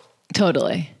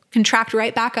to contract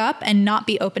right back up and not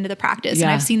be open to the practice.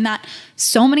 And I've seen that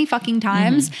so many fucking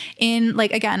times in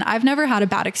like, again, I've never had a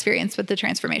bad experience with the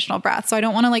transformational breath, so I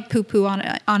don't want to like poo-poo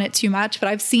on it too much, but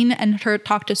I've seen and heard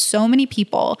talk to so many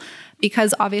people,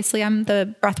 because obviously I'm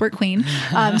the breathwork queen.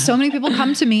 So many people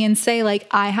come to me and say like,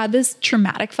 I had this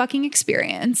traumatic fucking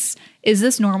experience. Is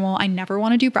this normal? I never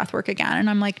want to do breathwork again. And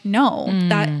I'm like, no,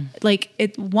 that like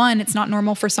it's not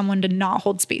normal for someone to not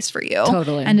hold space for you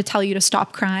and to tell you to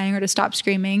stop crying or to stop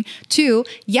screaming. 2,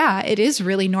 it is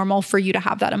really normal for you to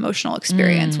have that emotional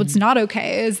experience. What's not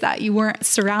okay is that you weren't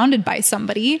surrounded by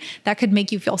somebody that could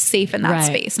make you feel safe in that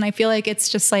space. And I feel like it's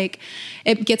just like,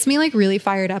 it gets me like really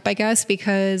fired up, I guess,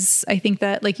 because I think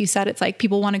that, like you said, it's like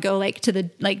people want to go like to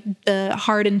the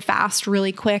hard and fast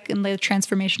really quick and the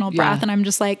transformational breath. And I'm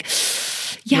just like,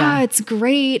 yeah, it's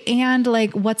great. And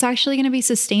like, what's actually going to be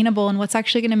sustainable and what's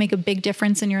actually going to make a big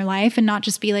difference in your life, and not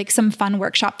just be like some fun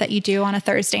workshop that you do on a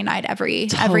Thursday night every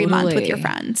month with your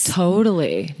friends.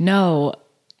 Totally. No,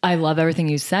 I love everything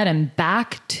you said. And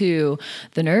back to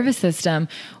the nervous system,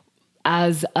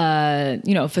 as a,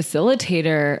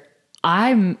 facilitator,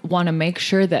 I want to make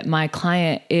sure that my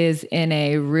client is in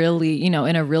a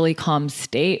really calm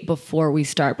state before we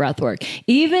start breath work.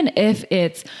 Even if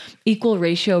it's equal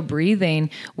ratio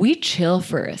breathing, we chill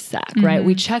for a sec, right?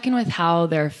 We check in with how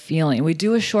they're feeling. We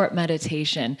do a short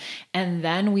meditation, and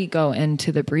then we go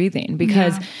into the breathing.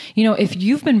 Because, if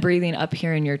you've been breathing up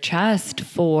here in your chest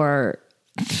for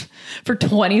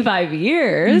 25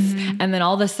 years. And then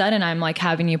all of a sudden I'm like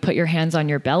having you put your hands on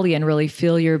your belly and really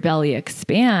feel your belly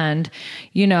expand,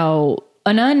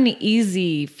 an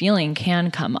uneasy feeling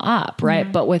can come up,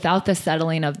 right? But without the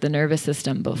settling of the nervous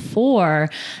system before,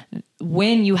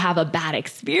 when you have a bad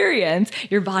experience,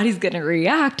 your body's going to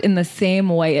react in the same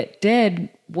way it did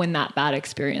when that bad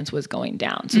experience was going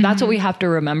down. So that's what we have to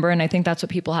remember. And I think that's what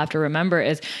people have to remember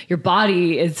is your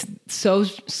body is so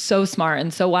smart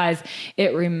and so wise.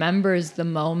 It remembers the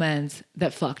moments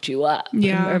that fucked you up.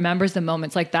 Yeah. It remembers the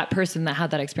moments, like that person that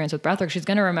had that experience with breathwork. She's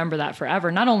going to remember that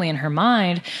forever, not only in her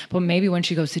mind, but maybe when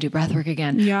she goes to do breathwork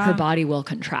again, her body will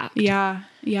contract. Yeah.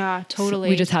 Yeah, totally.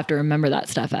 So we just have to remember that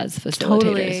stuff as facilitators.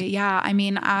 Totally. Yeah. I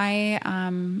mean,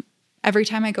 every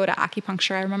time I go to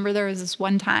acupuncture, I remember there was this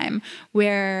one time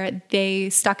where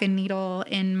they stuck a needle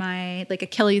in my like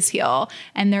Achilles heel,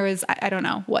 and there was, I don't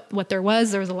know what there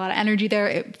was a lot of energy there.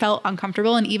 It felt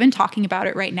uncomfortable. And even talking about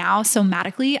it right now,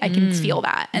 somatically, I can feel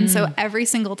that. And so every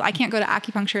single, I can't go to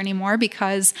acupuncture anymore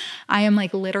because I am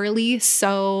like literally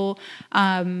so,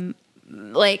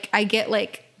 like I get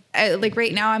like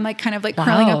right now I'm like kind of like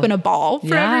curling up in a ball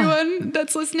for everyone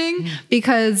that's listening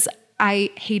because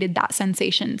I hated that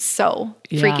sensation so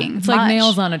freaking It's much. like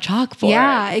nails on a chalkboard.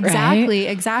 Yeah, exactly.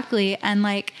 Right? Exactly. And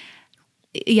like,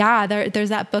 there's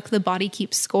that book, The Body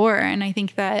Keeps Score. And I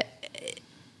think that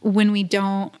when we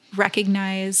don't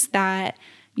recognize that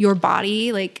your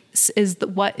body like is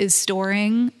what is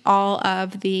storing all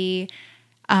of the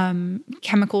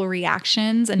chemical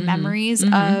reactions and memories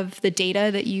of the data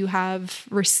that you have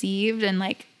received and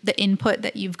like the input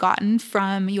that you've gotten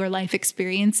from your life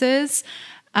experiences,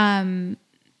 it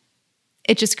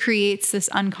just creates this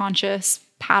unconscious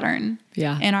pattern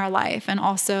in our life, and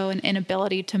also an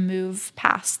inability to move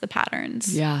past the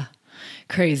patterns. Yeah.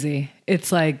 Crazy.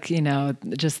 It's like,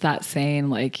 just that saying,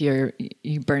 like you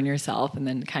burn yourself and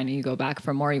then kind of you go back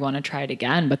for more, you want to try it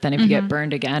again. But then if you get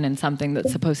burned again in something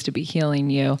that's supposed to be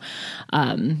healing you,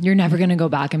 you're never going to go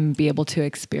back and be able to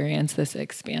experience this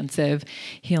expansive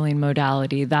healing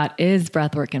modality that is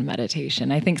breathwork and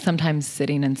meditation. I think sometimes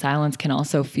sitting in silence can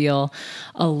also feel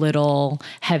a little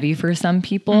heavy for some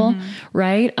people,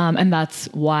 right? And that's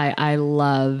why I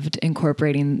loved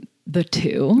incorporating the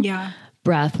two. Yeah.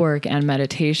 Breath work and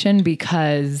meditation,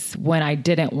 because when I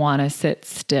didn't want to sit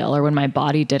still, or when my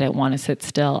body didn't want to sit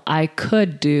still, I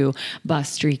could do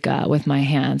Bastrika with my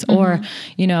hands or,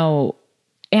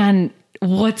 and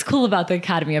what's cool about the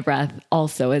Academy of Breath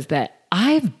also is that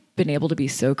I've been able to be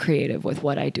so creative with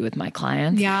what I do with my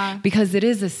clients because it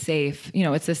is a safe,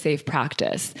 it's a safe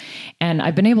practice. And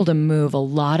I've been able to move a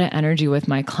lot of energy with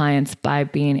my clients by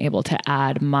being able to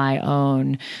add my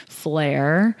own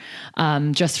flair,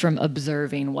 just from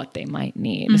observing what they might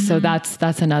need. So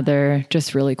that's another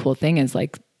just really cool thing is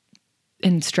like,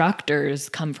 instructors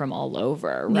come from all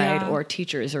over, right? Or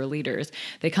teachers or leaders.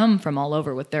 They come from all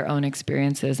over with their own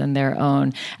experiences and their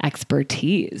own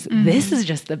expertise. This is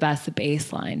just the best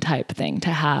baseline type thing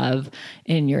to have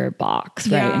in your box,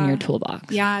 right? In your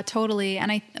toolbox. Yeah, totally.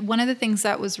 And one of the things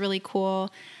that was really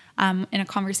cool in a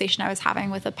conversation I was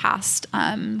having with a past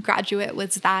graduate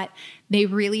was that they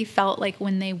really felt like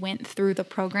when they went through the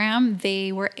program,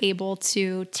 they were able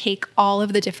to take all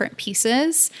of the different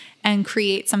pieces and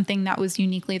create something that was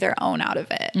uniquely their own out of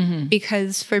it.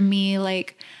 Because for me,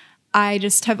 like, I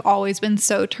just have always been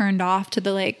so turned off to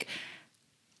the like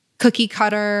cookie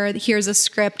cutter, here's a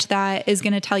script that is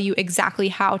going to tell you exactly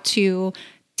how to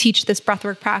teach this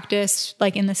breathwork practice,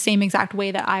 like in the same exact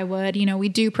way that I would. We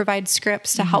do provide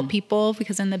scripts to help people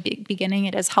because in the beginning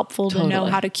it is helpful to know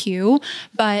how to cue,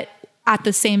 but at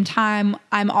the same time,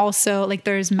 I'm also like,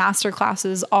 there's master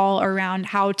classes all around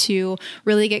how to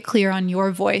really get clear on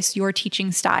your voice, your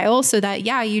teaching style, so that,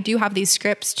 you do have these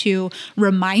scripts to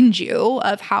remind you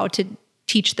of how to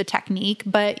teach the technique,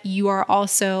 but you are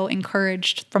also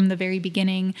encouraged from the very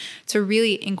beginning to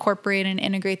really incorporate and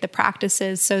integrate the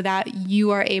practices so that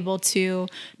you are able to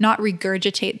not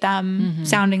regurgitate them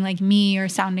sounding like me or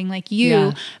sounding like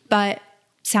you, but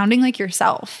sounding like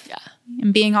yourself. Yeah.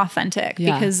 And being authentic,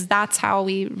 because that's how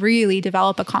we really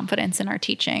develop a confidence in our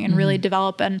teaching and really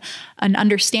develop an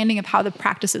understanding of how the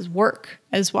practices work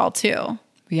as well too.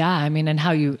 Yeah. I mean, and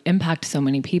how you impact so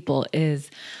many people is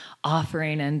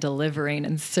offering and delivering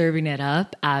and serving it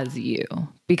up as you,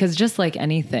 because just like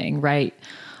anything, right?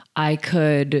 I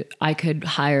could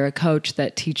hire a coach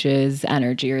that teaches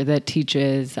energy or that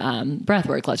teaches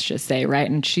breathwork, let's just say, right?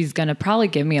 And she's going to probably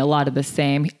give me a lot of the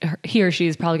same, he or she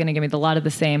is probably going to give me a lot of the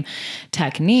same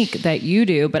technique that you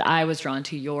do, but I was drawn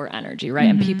to your energy, right?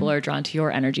 And people are drawn to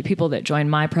your energy. People that join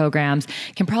my programs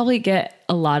can probably get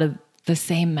a lot of the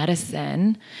same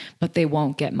medicine, but they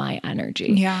won't get my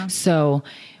energy. Yeah. So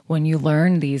when you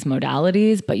learn these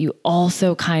modalities, but you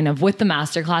also kind of with the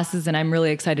master classes, and I'm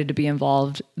really excited to be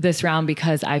involved this round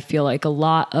because I feel like a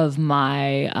lot of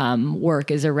my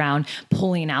work is around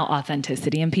pulling out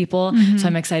authenticity in people. So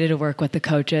I'm excited to work with the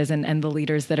coaches and the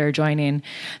leaders that are joining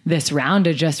this round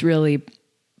to just really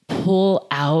pull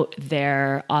out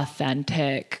their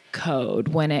authentic code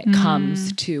when it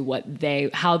comes to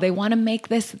how they want to make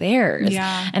this theirs.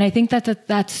 Yeah. And I think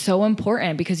that's so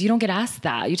important because you don't get asked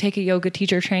that. You take a yoga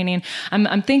teacher training.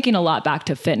 I'm thinking a lot back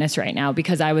to fitness right now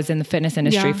because I was in the fitness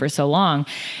industry for so long.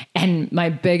 And my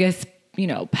biggest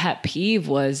pet peeve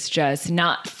was just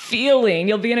not feeling,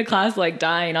 you'll be in a class like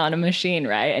dying on a machine,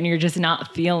 right? And you're just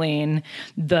not feeling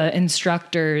the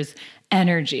instructor's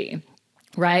energy.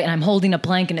 Right. And I'm holding a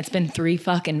plank and it's been 3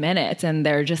 fucking minutes and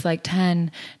they're just like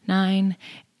 10, 9,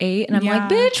 8. And I'm like,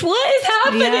 bitch, what is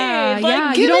happening?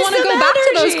 Like, you don't want to go back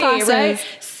to those classes.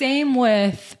 Right? Same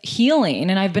with healing.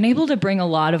 And I've been able to bring a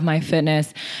lot of my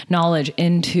fitness knowledge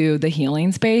into the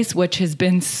healing space, which has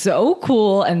been so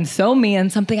cool and so me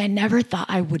and something I never thought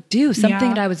I would do. Something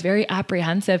that I was very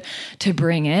apprehensive to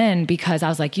bring in because I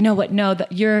was like, you know what? No,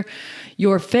 that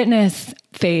your fitness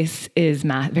face is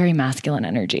very masculine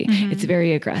energy. It's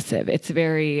very aggressive. It's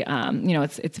very,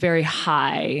 it's very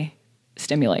high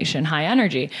stimulation, high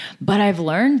energy. But I've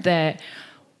learned that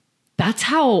that's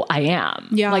how I am.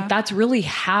 Yeah. Like that's really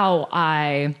how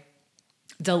I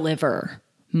deliver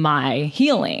my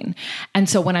healing. And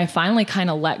so when I finally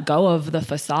kind of let go of the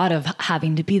facade of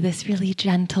having to be this really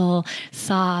gentle,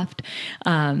 soft,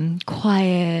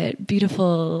 quiet,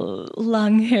 beautiful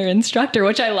long hair instructor,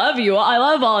 which I love you. I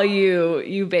love all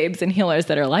you babes and healers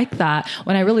that are like that.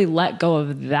 When I really let go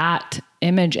of that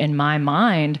image in my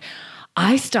mind,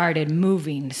 I started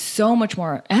moving so much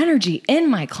more energy in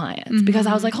my clients because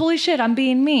I was like, holy shit, I'm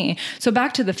being me. So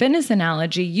back to the fitness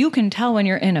analogy, you can tell when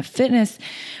you're in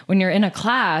a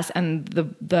class and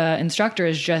the instructor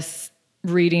is just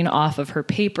reading off of her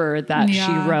paper that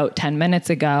she wrote 10 minutes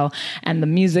ago and the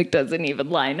music doesn't even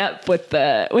line up with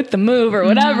the move or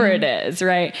whatever it is,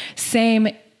 right? Same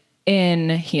in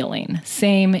healing,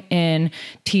 same in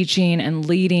teaching and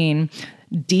leading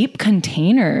deep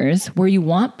containers where you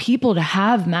want people to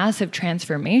have massive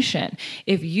transformation.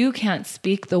 If you can't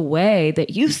speak the way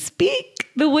that you speak,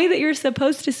 the way that you're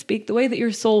supposed to speak, the way that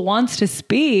your soul wants to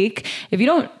speak, if you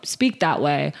don't speak that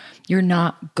way, you're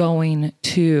not going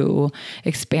to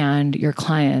expand your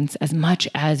clients as much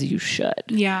as you should.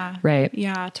 Yeah. Right.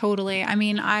 Yeah, totally. I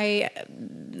mean,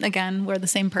 again, we're the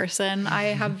same person. I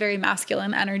have very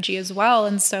masculine energy as well.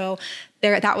 And so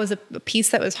that was a piece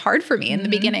that was hard for me in the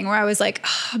beginning where I was like,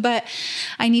 but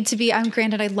I need to be,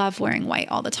 granted, I love wearing white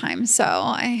all the time.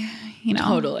 So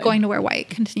going to wear white,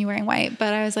 continue wearing white.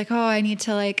 But I was like, I need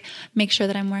to like make sure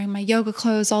that I'm wearing my yoga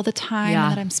clothes all the time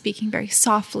and that I'm speaking very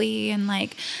softly and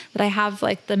like that I have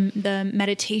like the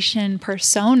meditation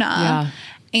persona.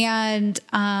 Yeah.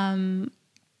 And,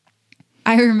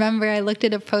 I remember I looked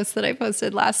at a post that I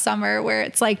posted last summer where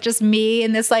it's like just me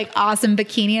in this like awesome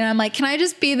bikini. And I'm like, can I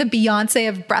just be the Beyonce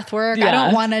of breathwork? Yeah. I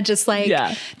don't want to just like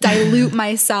dilute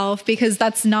myself because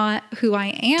that's not who I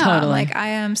am. Totally. Like I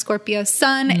am Scorpio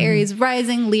sun, Aries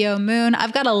rising, Leo moon.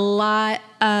 I've got a lot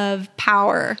of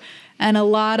power and a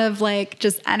lot of like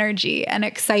just energy and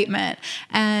excitement.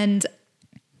 And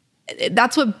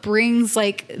that's what brings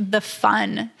like the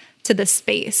fun to the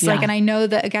space. Yeah. Like, and I know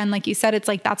that again, like you said, it's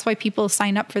like, that's why people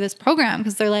sign up for this program.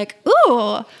 Because they're like, ooh,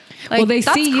 like, well, they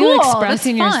see you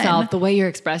expressing yourself the way you're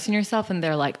expressing yourself. And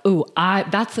they're like, ooh,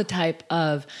 that's the type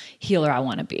of healer I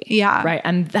want to be. Yeah. Right.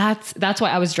 And that's why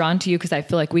I was drawn to you. Cause I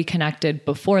feel like we connected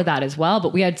before that as well,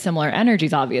 but we had similar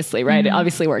energies, obviously. Right. It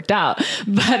obviously worked out,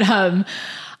 but,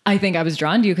 I think I was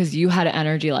drawn to you because you had an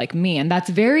energy like me. And that's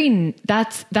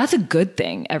a good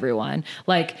thing, everyone.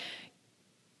 Like,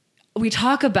 we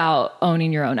talk about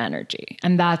owning your own energy,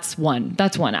 and that's one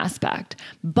aspect.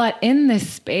 But in this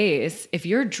space, if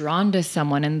you're drawn to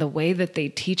someone and the way that they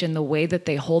teach and the way that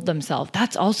they hold themselves,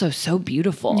 that's also so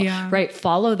beautiful, right?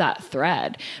 Follow that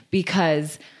thread,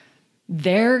 because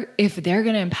if they're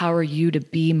going to empower you to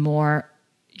be more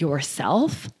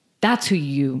yourself, that's who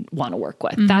you want to work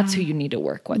with. That's who you need to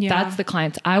work with. That's the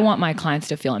clients. I want my clients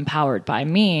to feel empowered by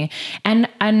me. And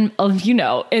you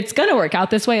know, it's going to work out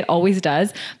this way. It always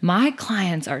does. My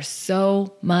clients are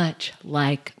so much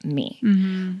like me.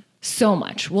 So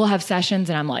much. We'll have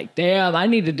sessions and I'm like, damn, I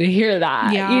needed to hear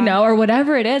that, you know, or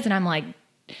whatever it is. And I'm like,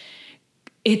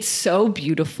 it's so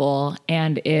beautiful.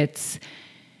 And it's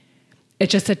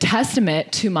just a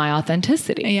testament to my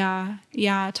authenticity.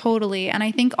 Yeah, totally. And I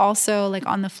think also, like,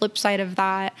 on the flip side of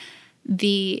that,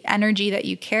 the energy that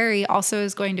you carry also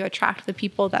is going to attract the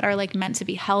people that are like meant to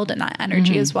be held in that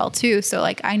energy as well too. So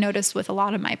like I noticed with a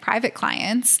lot of my private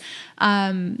clients,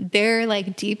 they're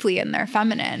like deeply in their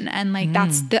feminine, and like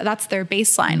that's their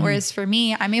baseline. Whereas for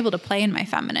me, I'm able to play in my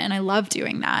feminine. I love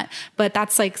doing that, but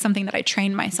that's like something that I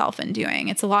trained myself in doing.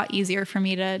 It's a lot easier for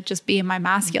me to just be in my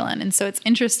masculine. And so it's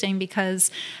interesting because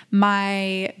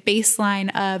my baseline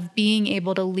of being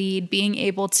able to lead, being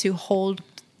able to hold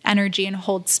energy and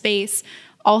hold space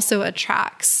also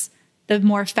attracts the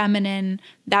more feminine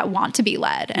that want to be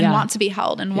led and want to be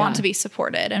held and want to be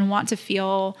supported and want to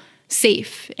feel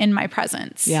safe in my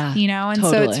presence, you know? And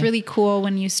so it's really cool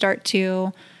when you start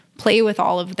to play with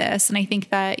all of this. And I think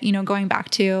that, you know, going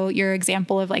back to your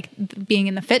example of like being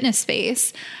in the fitness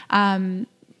space,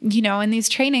 you know, in these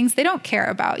trainings, they don't care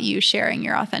about you sharing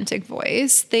your authentic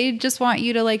voice. They just want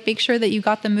you to like make sure that you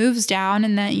got the moves down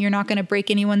and that you're not going to break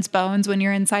anyone's bones when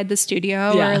you're inside the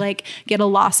studio or like get a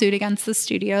lawsuit against the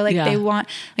studio. Like they want,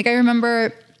 like I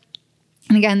remember,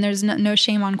 and again, there's no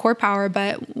shame on core power,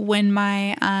 but when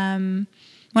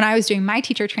when I was doing my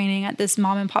teacher training at this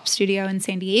mom and pop studio in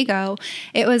San Diego,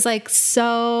 it was like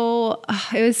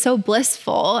it was so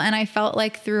blissful. And I felt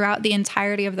like throughout the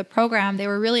entirety of the program, they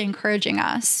were really encouraging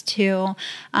us to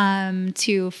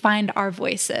find our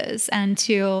voices and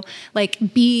to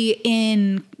like be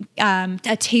in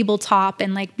a tabletop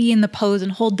and like be in the pose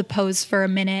and hold the pose for a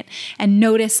minute and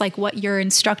notice like what you're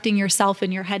instructing yourself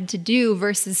in your head to do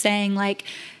versus saying like,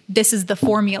 this is the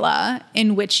formula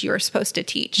in which you're supposed to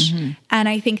teach. And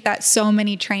I think that so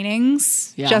many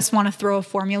trainings just want to throw a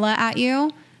formula at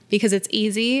you because it's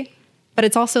easy, but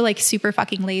it's also like super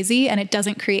fucking lazy and it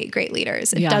doesn't create great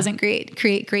leaders. It doesn't create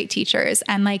great teachers.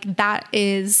 And like, that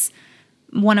is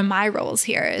one of my roles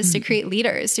here is to create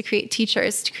leaders, to create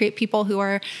teachers, to create people who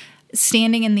are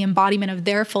standing in the embodiment of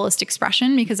their fullest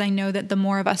expression, because I know that the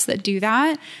more of us that do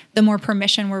that, the more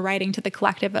permission we're writing to the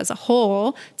collective as a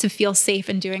whole to feel safe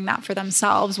in doing that for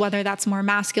themselves, whether that's more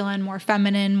masculine, more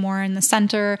feminine, more in the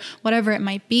center, whatever it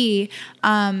might be.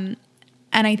 And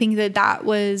I think that that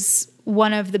was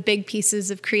one of the big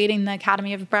pieces of creating the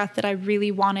Academy of Breath that I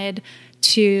really wanted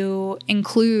to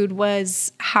include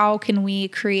was how can we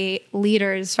create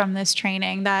leaders from this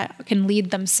training that can lead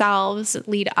themselves,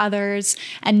 lead others,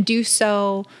 and do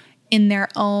so in their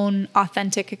own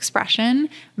authentic expression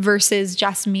versus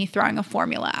just me throwing a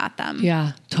formula at them.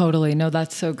 Yeah, totally. No,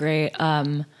 that's so great.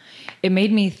 It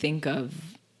made me think of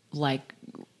like,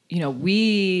 you know,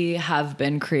 we have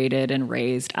been created and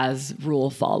raised as rule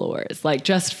followers, like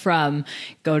just from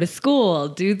go to school,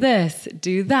 do this,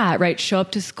 do that, right? Show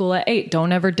up to school at 8,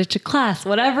 don't ever ditch a class,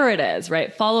 whatever it is,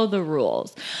 right? Follow the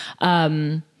rules.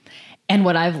 And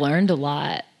what I've learned a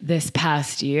lot this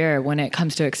past year when it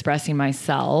comes to expressing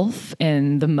myself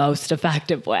in the most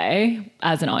effective way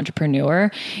as an entrepreneur,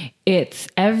 it's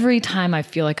every time I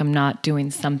feel like I'm not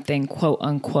doing something quote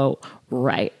unquote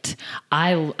right,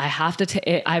 I have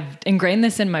to I've ingrained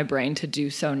this in my brain to do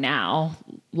so now.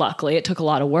 Luckily, it took a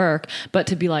lot of work, but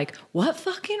to be like, what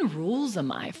fucking rules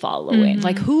am I following?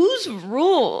 Like, whose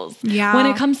rules? Yeah. When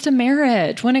it comes to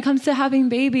marriage, when it comes to having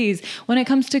babies, when it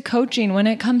comes to coaching, when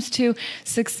it comes to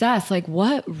success, like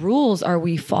what rules are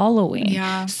we following?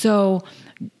 Yeah. So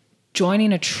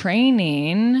joining a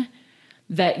training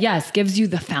that, yes, gives you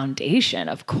the foundation,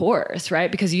 of course, right?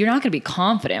 Because you're not going to be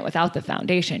confident without the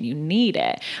foundation. You need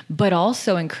it, but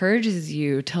also encourages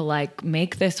you to like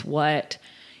make this what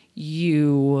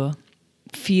you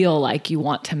feel like you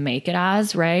want to make it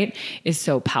as, right? Is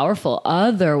so powerful.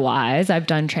 Otherwise, I've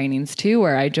done trainings too,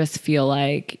 where I just feel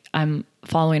like I'm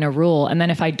following a rule. And then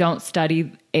if I don't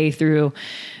study A through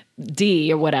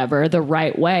D or whatever the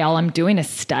right way, all I'm doing is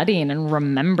studying and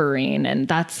remembering. And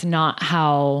that's not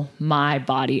how my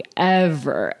body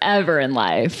ever in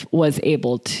life was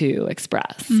able to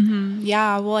express.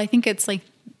 Yeah. Well, I think it's like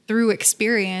through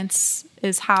experience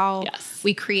is how Yes.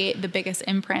 we create the biggest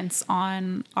imprints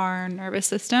on our nervous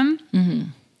system.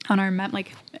 On our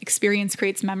like experience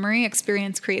creates memory,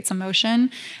 experience creates emotion.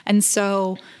 And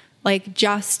so like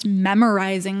just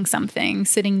memorizing something,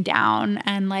 sitting down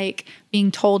and like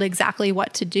being told exactly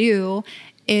what to do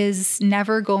is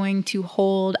never going to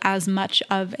hold as much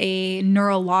of a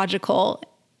neurological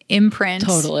imprint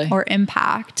or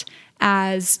impact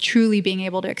as truly being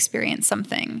able to experience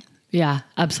something. Yeah,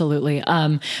 absolutely.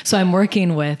 So I'm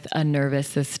working with a nervous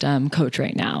system coach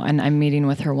right now, and I'm meeting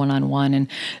with her one-on-one, and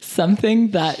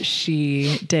something that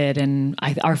she did in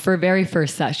our very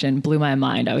first session blew my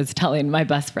mind. I was telling my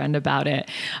best friend about it.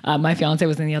 My fiance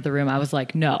was in the other room. I was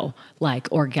like, no, like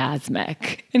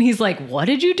orgasmic. And he's like, what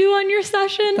did you do on your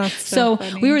session? That's so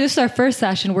funny. This is our first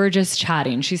session. We're just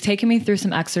chatting. She's taking me through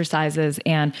some exercises,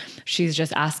 and she's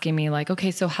just asking me like,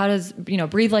 okay, so how does,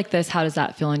 breathe like this. How does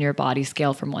that feel in your body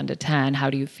scale from 1 to 10? How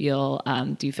do you feel?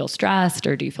 Do you feel stressed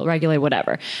or do you feel regulated?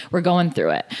 Whatever. We're going through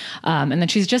it. And then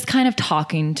she's just kind of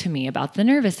talking to me about the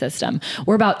nervous system.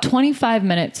 We're about 25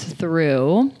 minutes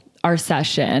through our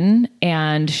session,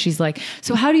 and she's like,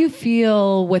 so how do you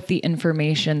feel with the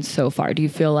information so far? Do you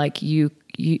feel like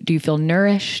do you feel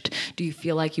nourished? Do you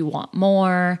feel like you want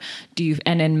more?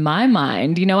 And in my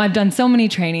mind, I've done so many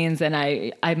trainings and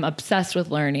I'm obsessed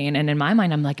with learning. And in my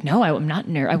mind, I'm like, no, I'm not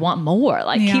I want more.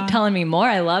 Like keep telling me more.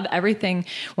 I love everything.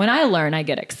 When I learn, I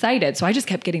get excited. So I just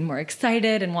kept getting more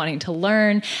excited and wanting to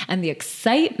learn. And the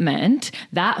excitement,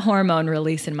 that hormone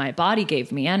release in my body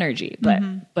gave me energy.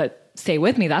 But stay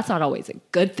with me, that's not always a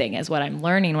good thing, is what I'm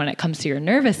learning when it comes to your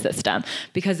nervous system.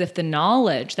 Because if the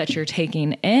knowledge that you're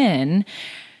taking in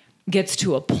gets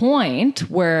to a point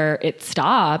where it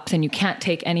stops and you can't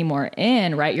take any more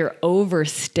in, right? You're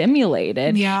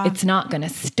overstimulated. Yeah. It's not going to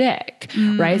stick,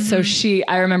 right? So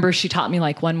I remember she taught me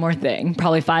like one more thing,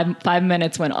 probably five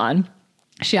minutes went on.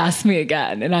 She asked me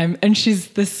again, and she's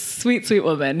this sweet, sweet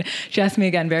woman. She asked me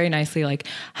again very nicely, like,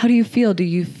 how do you feel? Do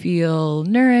you feel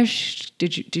nourished?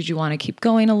 Did you want to keep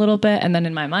going a little bit? And then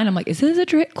in my mind, I'm like, is this a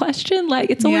trick question?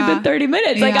 Like, it's only been 30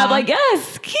 minutes. Like, I'm like,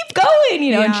 yes, keep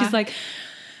going, And she's like,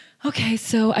 okay,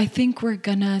 so I think we're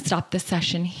gonna stop the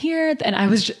session here. And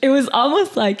it was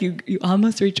almost like you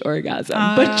almost reach orgasm,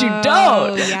 but you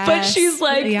don't. Yes. But she's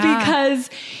like,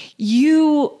 because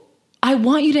I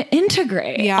want you to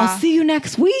integrate. Yeah. I'll see you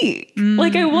next week.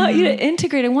 Like, I want you to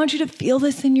integrate. I want you to feel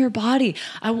this in your body.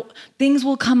 Things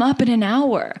will come up in an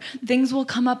hour. Things will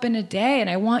come up in a day. And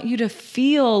I want you to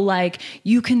feel like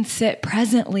you can sit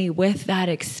presently with that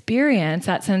experience,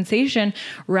 that sensation,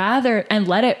 and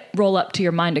let it roll up to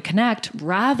your mind to connect,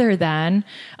 rather than,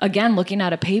 again, looking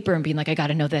at a paper and being like, I got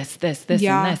to know this, and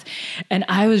this. And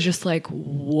I was just like,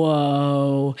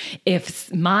 whoa.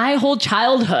 If my whole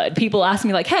childhood, people ask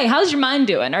me like, hey, how's your mind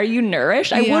doing? Are you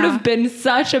nourished? I would have been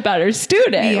such a better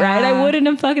student, right? I wouldn't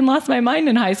have fucking lost my mind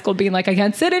in high school being like, I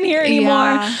can't sit in here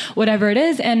anymore, whatever it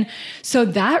is. And so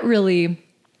that really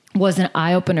was an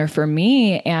eye opener for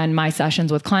me and my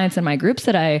sessions with clients and my groups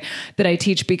that I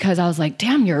teach, because I was like,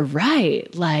 damn, you're right.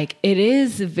 Like, it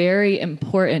is very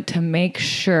important to make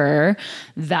sure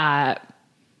that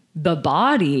the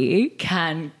body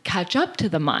can catch up to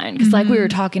the mind. Because like we were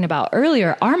talking about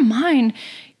earlier, our mind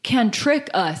can trick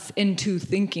us into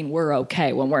thinking we're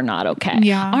okay when we're not okay.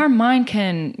 Yeah. Our mind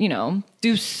can,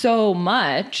 do so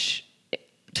much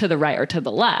to the right or to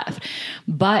the left.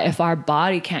 But if our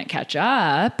body can't catch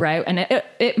up, right? And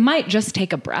it might just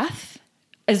take a breath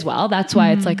as well. That's why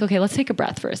it's like, okay, let's take a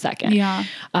breath for a second. Yeah.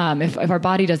 If our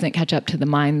body doesn't catch up to the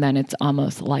mind, then it's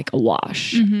almost like a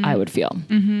wash, I would feel.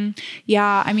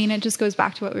 Yeah. I mean, it just goes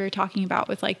back to what we were talking about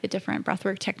with like the different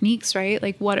breathwork techniques, right?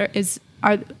 Like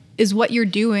is what you're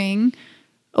doing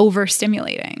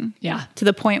overstimulating? Yeah. To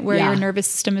the point where your nervous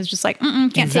system is just like,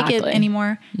 can't take it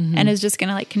anymore, and is just going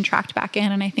to like contract back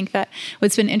in. And I think that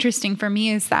what's been interesting for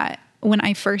me is that when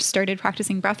I first started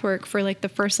practicing breathwork for like the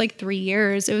first 3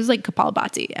 years, it was like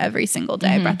Kapalabhati every single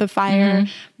day, breath of fire.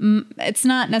 It's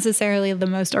not necessarily the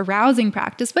most arousing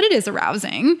practice, but it is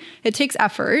arousing. It takes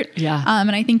effort. Yeah.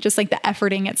 And I think just like the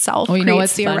efforting itself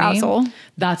creates the arousal.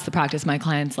 That's the practice my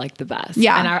clients like the best.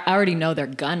 Yeah. And I already know they're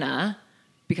gonna,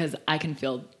 because I can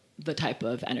feel the type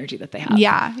of energy that they have.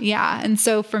 Yeah. Yeah. And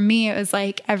so for me, it was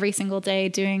like every single day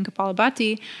doing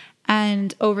Kapalabhati.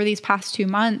 And over these past 2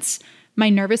 months, my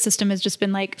nervous system has just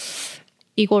been like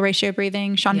equal ratio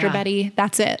breathing, Chandra Betty.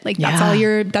 That's it. Like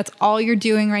that's all you're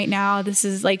doing right now. This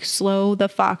is like slow the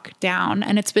fuck down.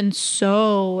 And it's been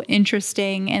so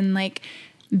interesting in like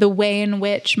the way in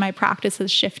which my practice has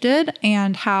shifted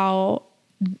and how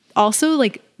also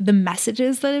like the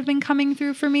messages that have been coming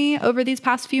through for me over these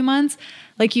past few months,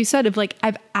 like you said, of like,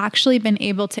 I've actually been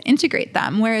able to integrate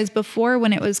them. Whereas before,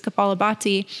 when it was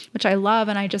Kapalabhati, which I love,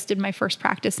 and I just did my first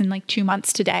practice in like 2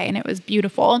 months today, and it was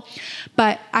beautiful,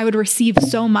 but I would receive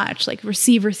so much, like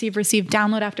receive,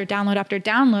 download after download after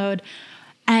download.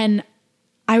 And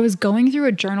I was going through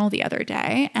a journal the other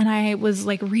day, and I was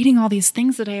like reading all these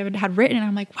things that I had written, and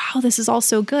I'm like, wow, this is all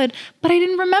so good, but I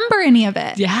didn't remember any of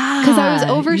it. Yeah. Because I was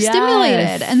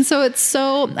overstimulated. Yes. And so it's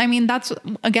so, I mean, that's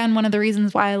again, one of the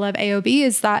reasons why I love AOB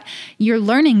is that you're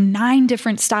learning 9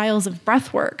 different styles of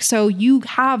breath work. So you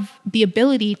have the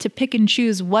ability to pick and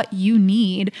choose what you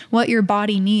need, what your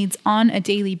body needs on a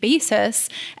daily basis.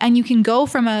 And you can go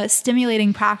from a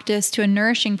stimulating practice to a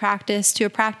nourishing practice to a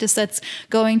practice that's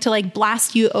going to like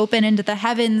blast you open into the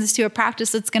heavens, to a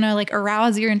practice that's going to like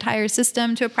arouse your entire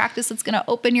system, to a practice that's going to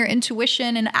open your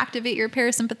intuition and activate your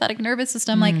parasympathetic nervous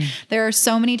system. Like there are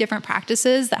so many different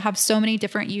practices that have so many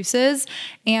different uses.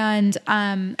 And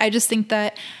I just think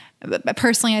that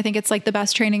personally, I think it's like the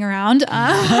best training around. But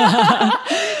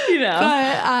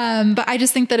I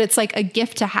just think that it's like a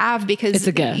gift to have, because it's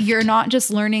a gift. You're not just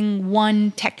learning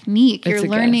one technique, you're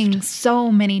learning gift.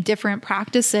 So many different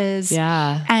practices.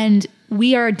 Yeah. And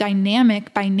we are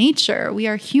dynamic by nature. We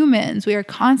are humans. We are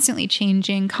constantly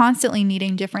changing, constantly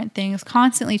needing different things,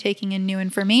 constantly taking in new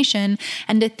information.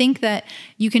 And to think that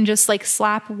you can just like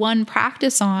slap one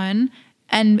practice on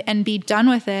and be done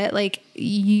with it, like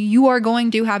you are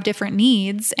going to have different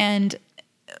needs. And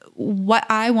what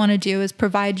I want to do is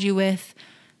provide you with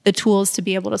the tools to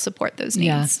be able to support those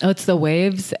needs. Yeah. Oh, it's the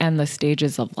waves and the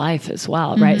stages of life as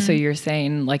well, right? So you're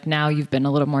saying like now you've been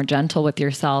a little more gentle with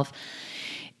yourself.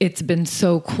 It's been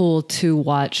so cool to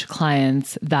watch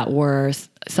clients that were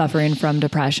suffering from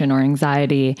depression or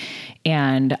anxiety,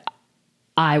 and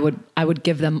I would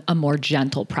give them a more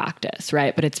gentle practice,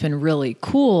 right? But it's been really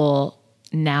cool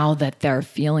now that they're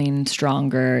feeling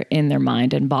stronger in their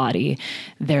mind and body.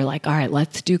 They're like, all right,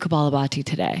 let's do Kapalabhati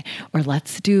today, or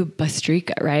let's do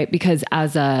Bhastrika, right? Because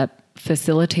as a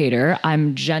facilitator,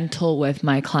 I'm gentle with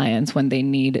my clients when they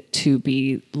need to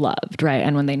be loved, right?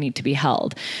 And when they need to be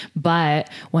held. But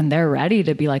when they're ready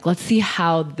to be like, let's see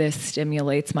how this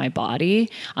stimulates my body,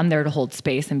 I'm there to hold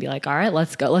space and be like, all right,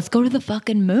 let's go to the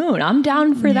fucking moon. I'm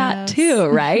down for that too,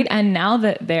 right? And now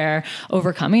that they're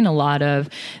overcoming a lot of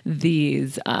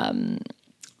these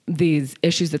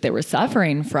issues that they were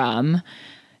suffering from,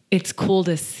 it's cool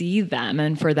to see them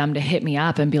and for them to hit me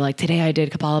up and be like, today I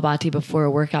did Kapalabhati before a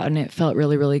workout and it felt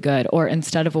really, really good. Or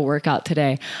instead of a workout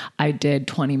today, I did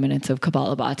 20 minutes of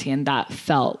Kapalabhati and that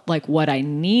felt like what I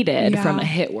needed from a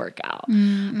HIIT workout.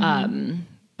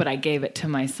 But I gave it to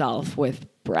myself with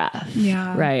breath.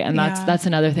 Yeah. Right. And that's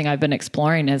another thing I've been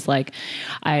exploring is like,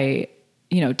 I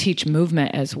teach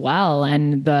movement as well.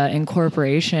 And the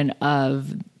incorporation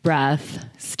of breath,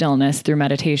 stillness through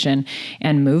meditation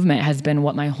and movement has been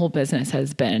what my whole business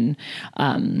has been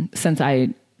since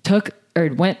I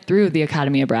went through the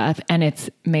Academy of Breath, and it's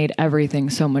made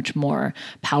everything so much more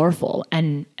powerful.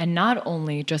 And not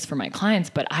only just for my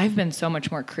clients, but I've been so much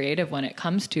more creative when it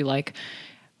comes to like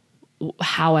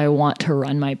how I want to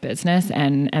run my business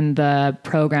and the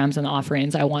programs and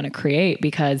offerings I want to create,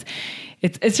 because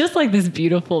it's just like this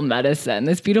beautiful medicine,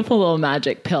 this beautiful little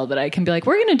magic pill that I can be like,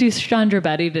 we're going to do Chandra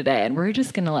Betty today. And we're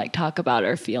just going to like talk about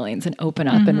our feelings and open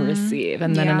up and receive.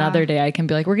 And then another day I can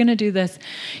be like, we're going to do this,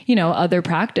 other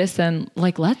practice and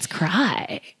like, let's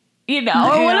cry, or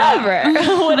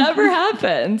whatever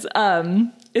happens.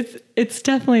 It's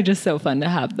definitely just so fun to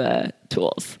have the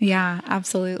tools. Yeah,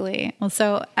 absolutely. Well,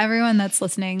 so everyone that's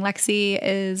listening, Lexi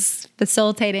is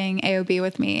facilitating AOB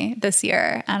with me this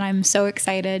year, and I'm so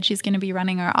excited. She's going to be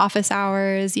running our office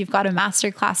hours. You've got a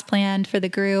masterclass planned for the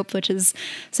group, which is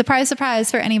surprise, surprise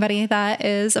for anybody that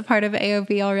is a part of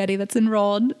AOB already that's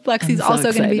enrolled. Lexi's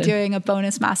also going to be doing a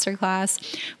bonus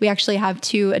masterclass. We actually have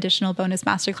 2 additional bonus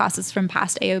masterclasses from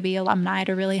past AOB alumni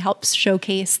to really help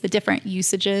showcase the different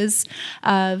usages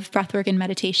of breathwork and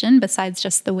meditation, besides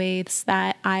just the waves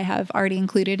that I have already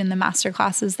included in the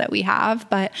masterclasses that we have.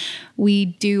 But we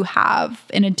do have,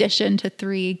 in addition to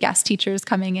 3 guest teachers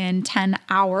coming in, 10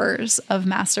 hours of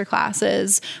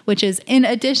masterclasses, which is in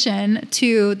addition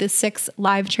to the 6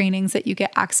 live trainings that you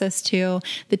get access to,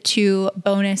 the 2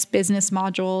 bonus business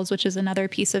modules, which is another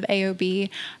piece of AOB,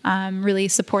 really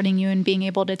supporting you in being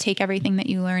able to take everything that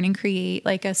you learn and create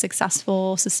like a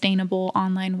successful, sustainable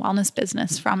online wellness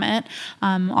business from it,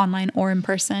 online or in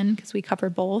person, because we cover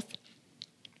both.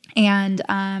 And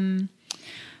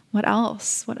what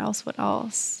else?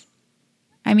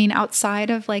 I mean, outside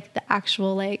of like the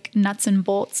actual like nuts and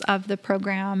bolts of the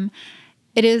program,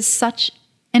 it is such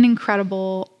an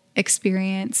incredible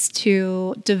experience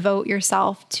to devote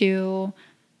yourself to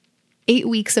 8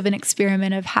 weeks of an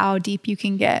experiment of how deep you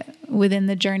can get within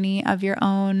the journey of your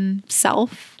own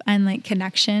self and like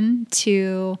connection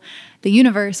to the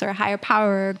universe or a higher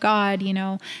power or God, you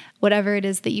know, whatever it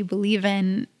is that you believe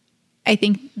in. I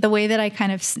think the way that I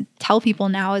kind of tell people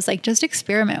now is like, just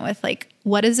experiment with like,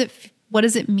 what does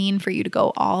it mean for you to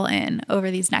go all in over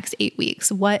these next 8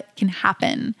 weeks? What can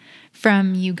happen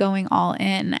from you going all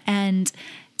in? And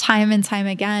time and time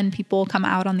again, people come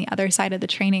out on the other side of the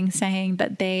training saying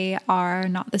that they are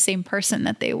not the same person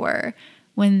that they were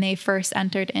when they first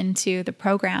entered into the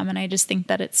program. And I just think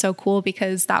that it's so cool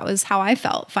because that was how I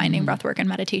felt finding breathwork and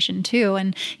meditation too.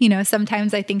 And, you know,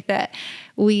 sometimes I think that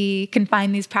we can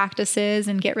find these practices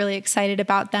and get really excited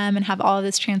about them and have all of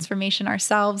this transformation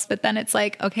ourselves. But then it's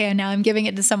like, okay, now I'm giving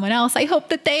it to someone else. I hope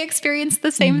that they experience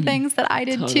the same things that I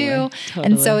did too.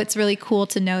 And so it's really cool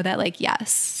to know that like,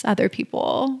 yes, other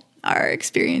people are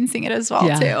experiencing it as well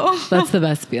too. That's the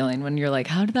best feeling when you're like,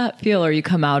 how did that feel? Or you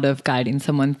come out of guiding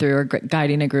someone through or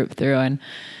guiding a group through, and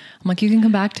I'm like, you can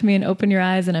come back to me and open your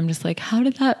eyes. And I'm just like, how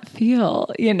did that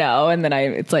feel? You know? And then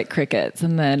it's like crickets.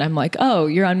 And then I'm like, oh,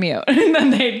 you're on mute. And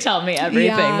then they tell me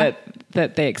everything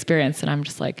that they experienced. And I'm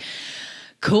just like,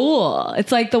 cool.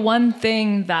 It's like the one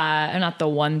thing that, not the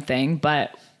one thing,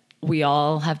 but we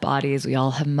all have bodies, we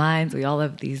all have minds, we all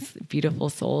have these beautiful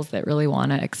souls that really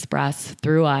want to express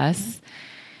through us.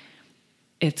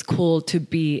 It's cool to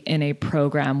be in a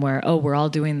program where, oh, we're all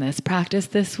doing this practice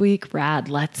this week. Rad.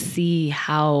 Let's see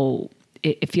how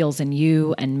it feels in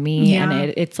you and me. Yeah.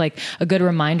 And it's like a good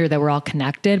reminder that we're all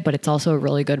connected, but it's also a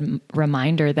really good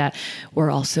reminder that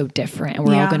we're all so different and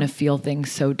we're all going to feel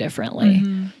things so differently.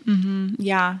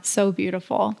 Yeah. So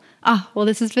beautiful. Oh, well,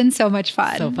 this has been so much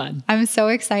fun. So fun. I'm so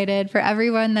excited for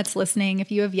everyone that's listening. If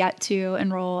you have yet to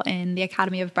enroll in the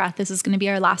Academy of Breath, this is going to be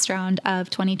our last round of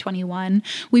 2021.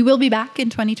 We will be back in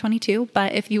 2022,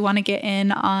 but if you want to get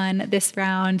in on this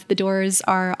round, the doors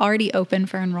are already open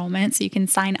for enrollment, so you can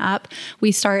sign up.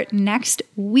 We start next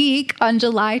week on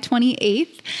July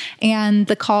 28th, and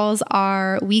the calls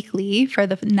are weekly for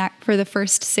the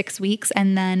first 6 weeks,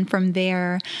 and then from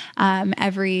there,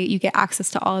 you get access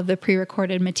to all of the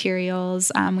pre-recorded materials.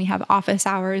 We have office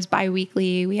hours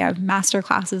bi-weekly. We have master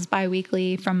classes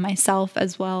bi-weekly from myself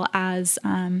as well as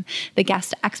the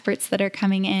guest experts that are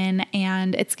coming in.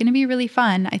 And it's going to be really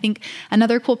fun. I think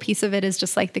another cool piece of it is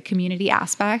just like the community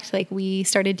aspect. Like we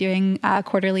started doing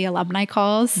quarterly alumni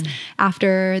calls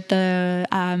after the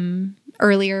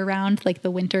earlier round, like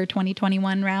the winter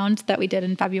 2021 round that we did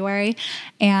in February.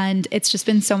 And it's just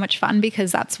been so much fun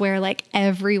because that's where like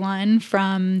everyone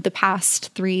from the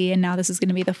past 3, and now this is going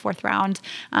to be the 4th round,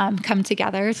 come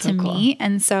together to meet.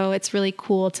 And so it's really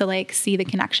cool to like see the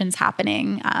connections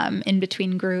happening in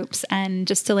between groups, and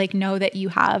just to like know that you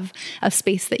have a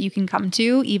space that you can come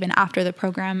to even after the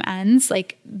program ends.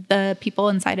 Like the people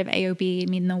inside of AOB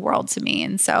mean the world to me.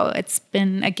 And so it's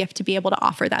been a gift to be able to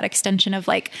offer that extension of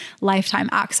like lifetime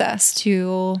access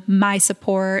to my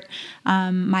support,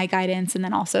 my guidance, and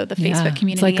then also the Facebook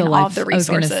community and all of the resources.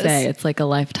 I was going to say, it's like a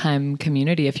lifetime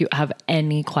community. If you have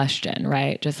any question,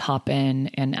 right, just hop in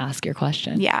and ask your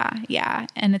question. Yeah.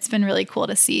 And it's been really cool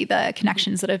to see the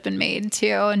connections that have been made too,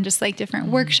 and just like different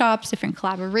workshops, different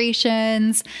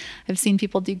collaborations. I've seen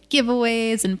people do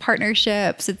giveaways and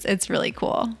partnerships. It's really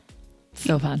cool.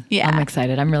 So fun. Yeah. I'm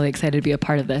excited. I'm really excited to be a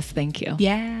part of this. Thank you.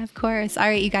 Yeah, of course. All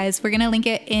right, you guys, we're going to link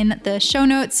it in the show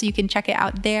notes so you can check it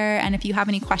out there. And if you have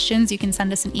any questions, you can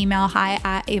send us an email,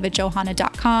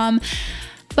 hi@avajohanna.com.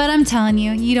 But I'm telling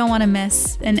you, you don't want to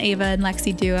miss an Ava and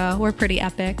Lexi duo. We're pretty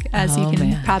epic, as you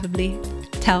can probably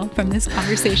tell from this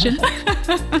conversation.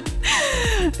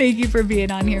 Thank you for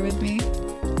being on here with me.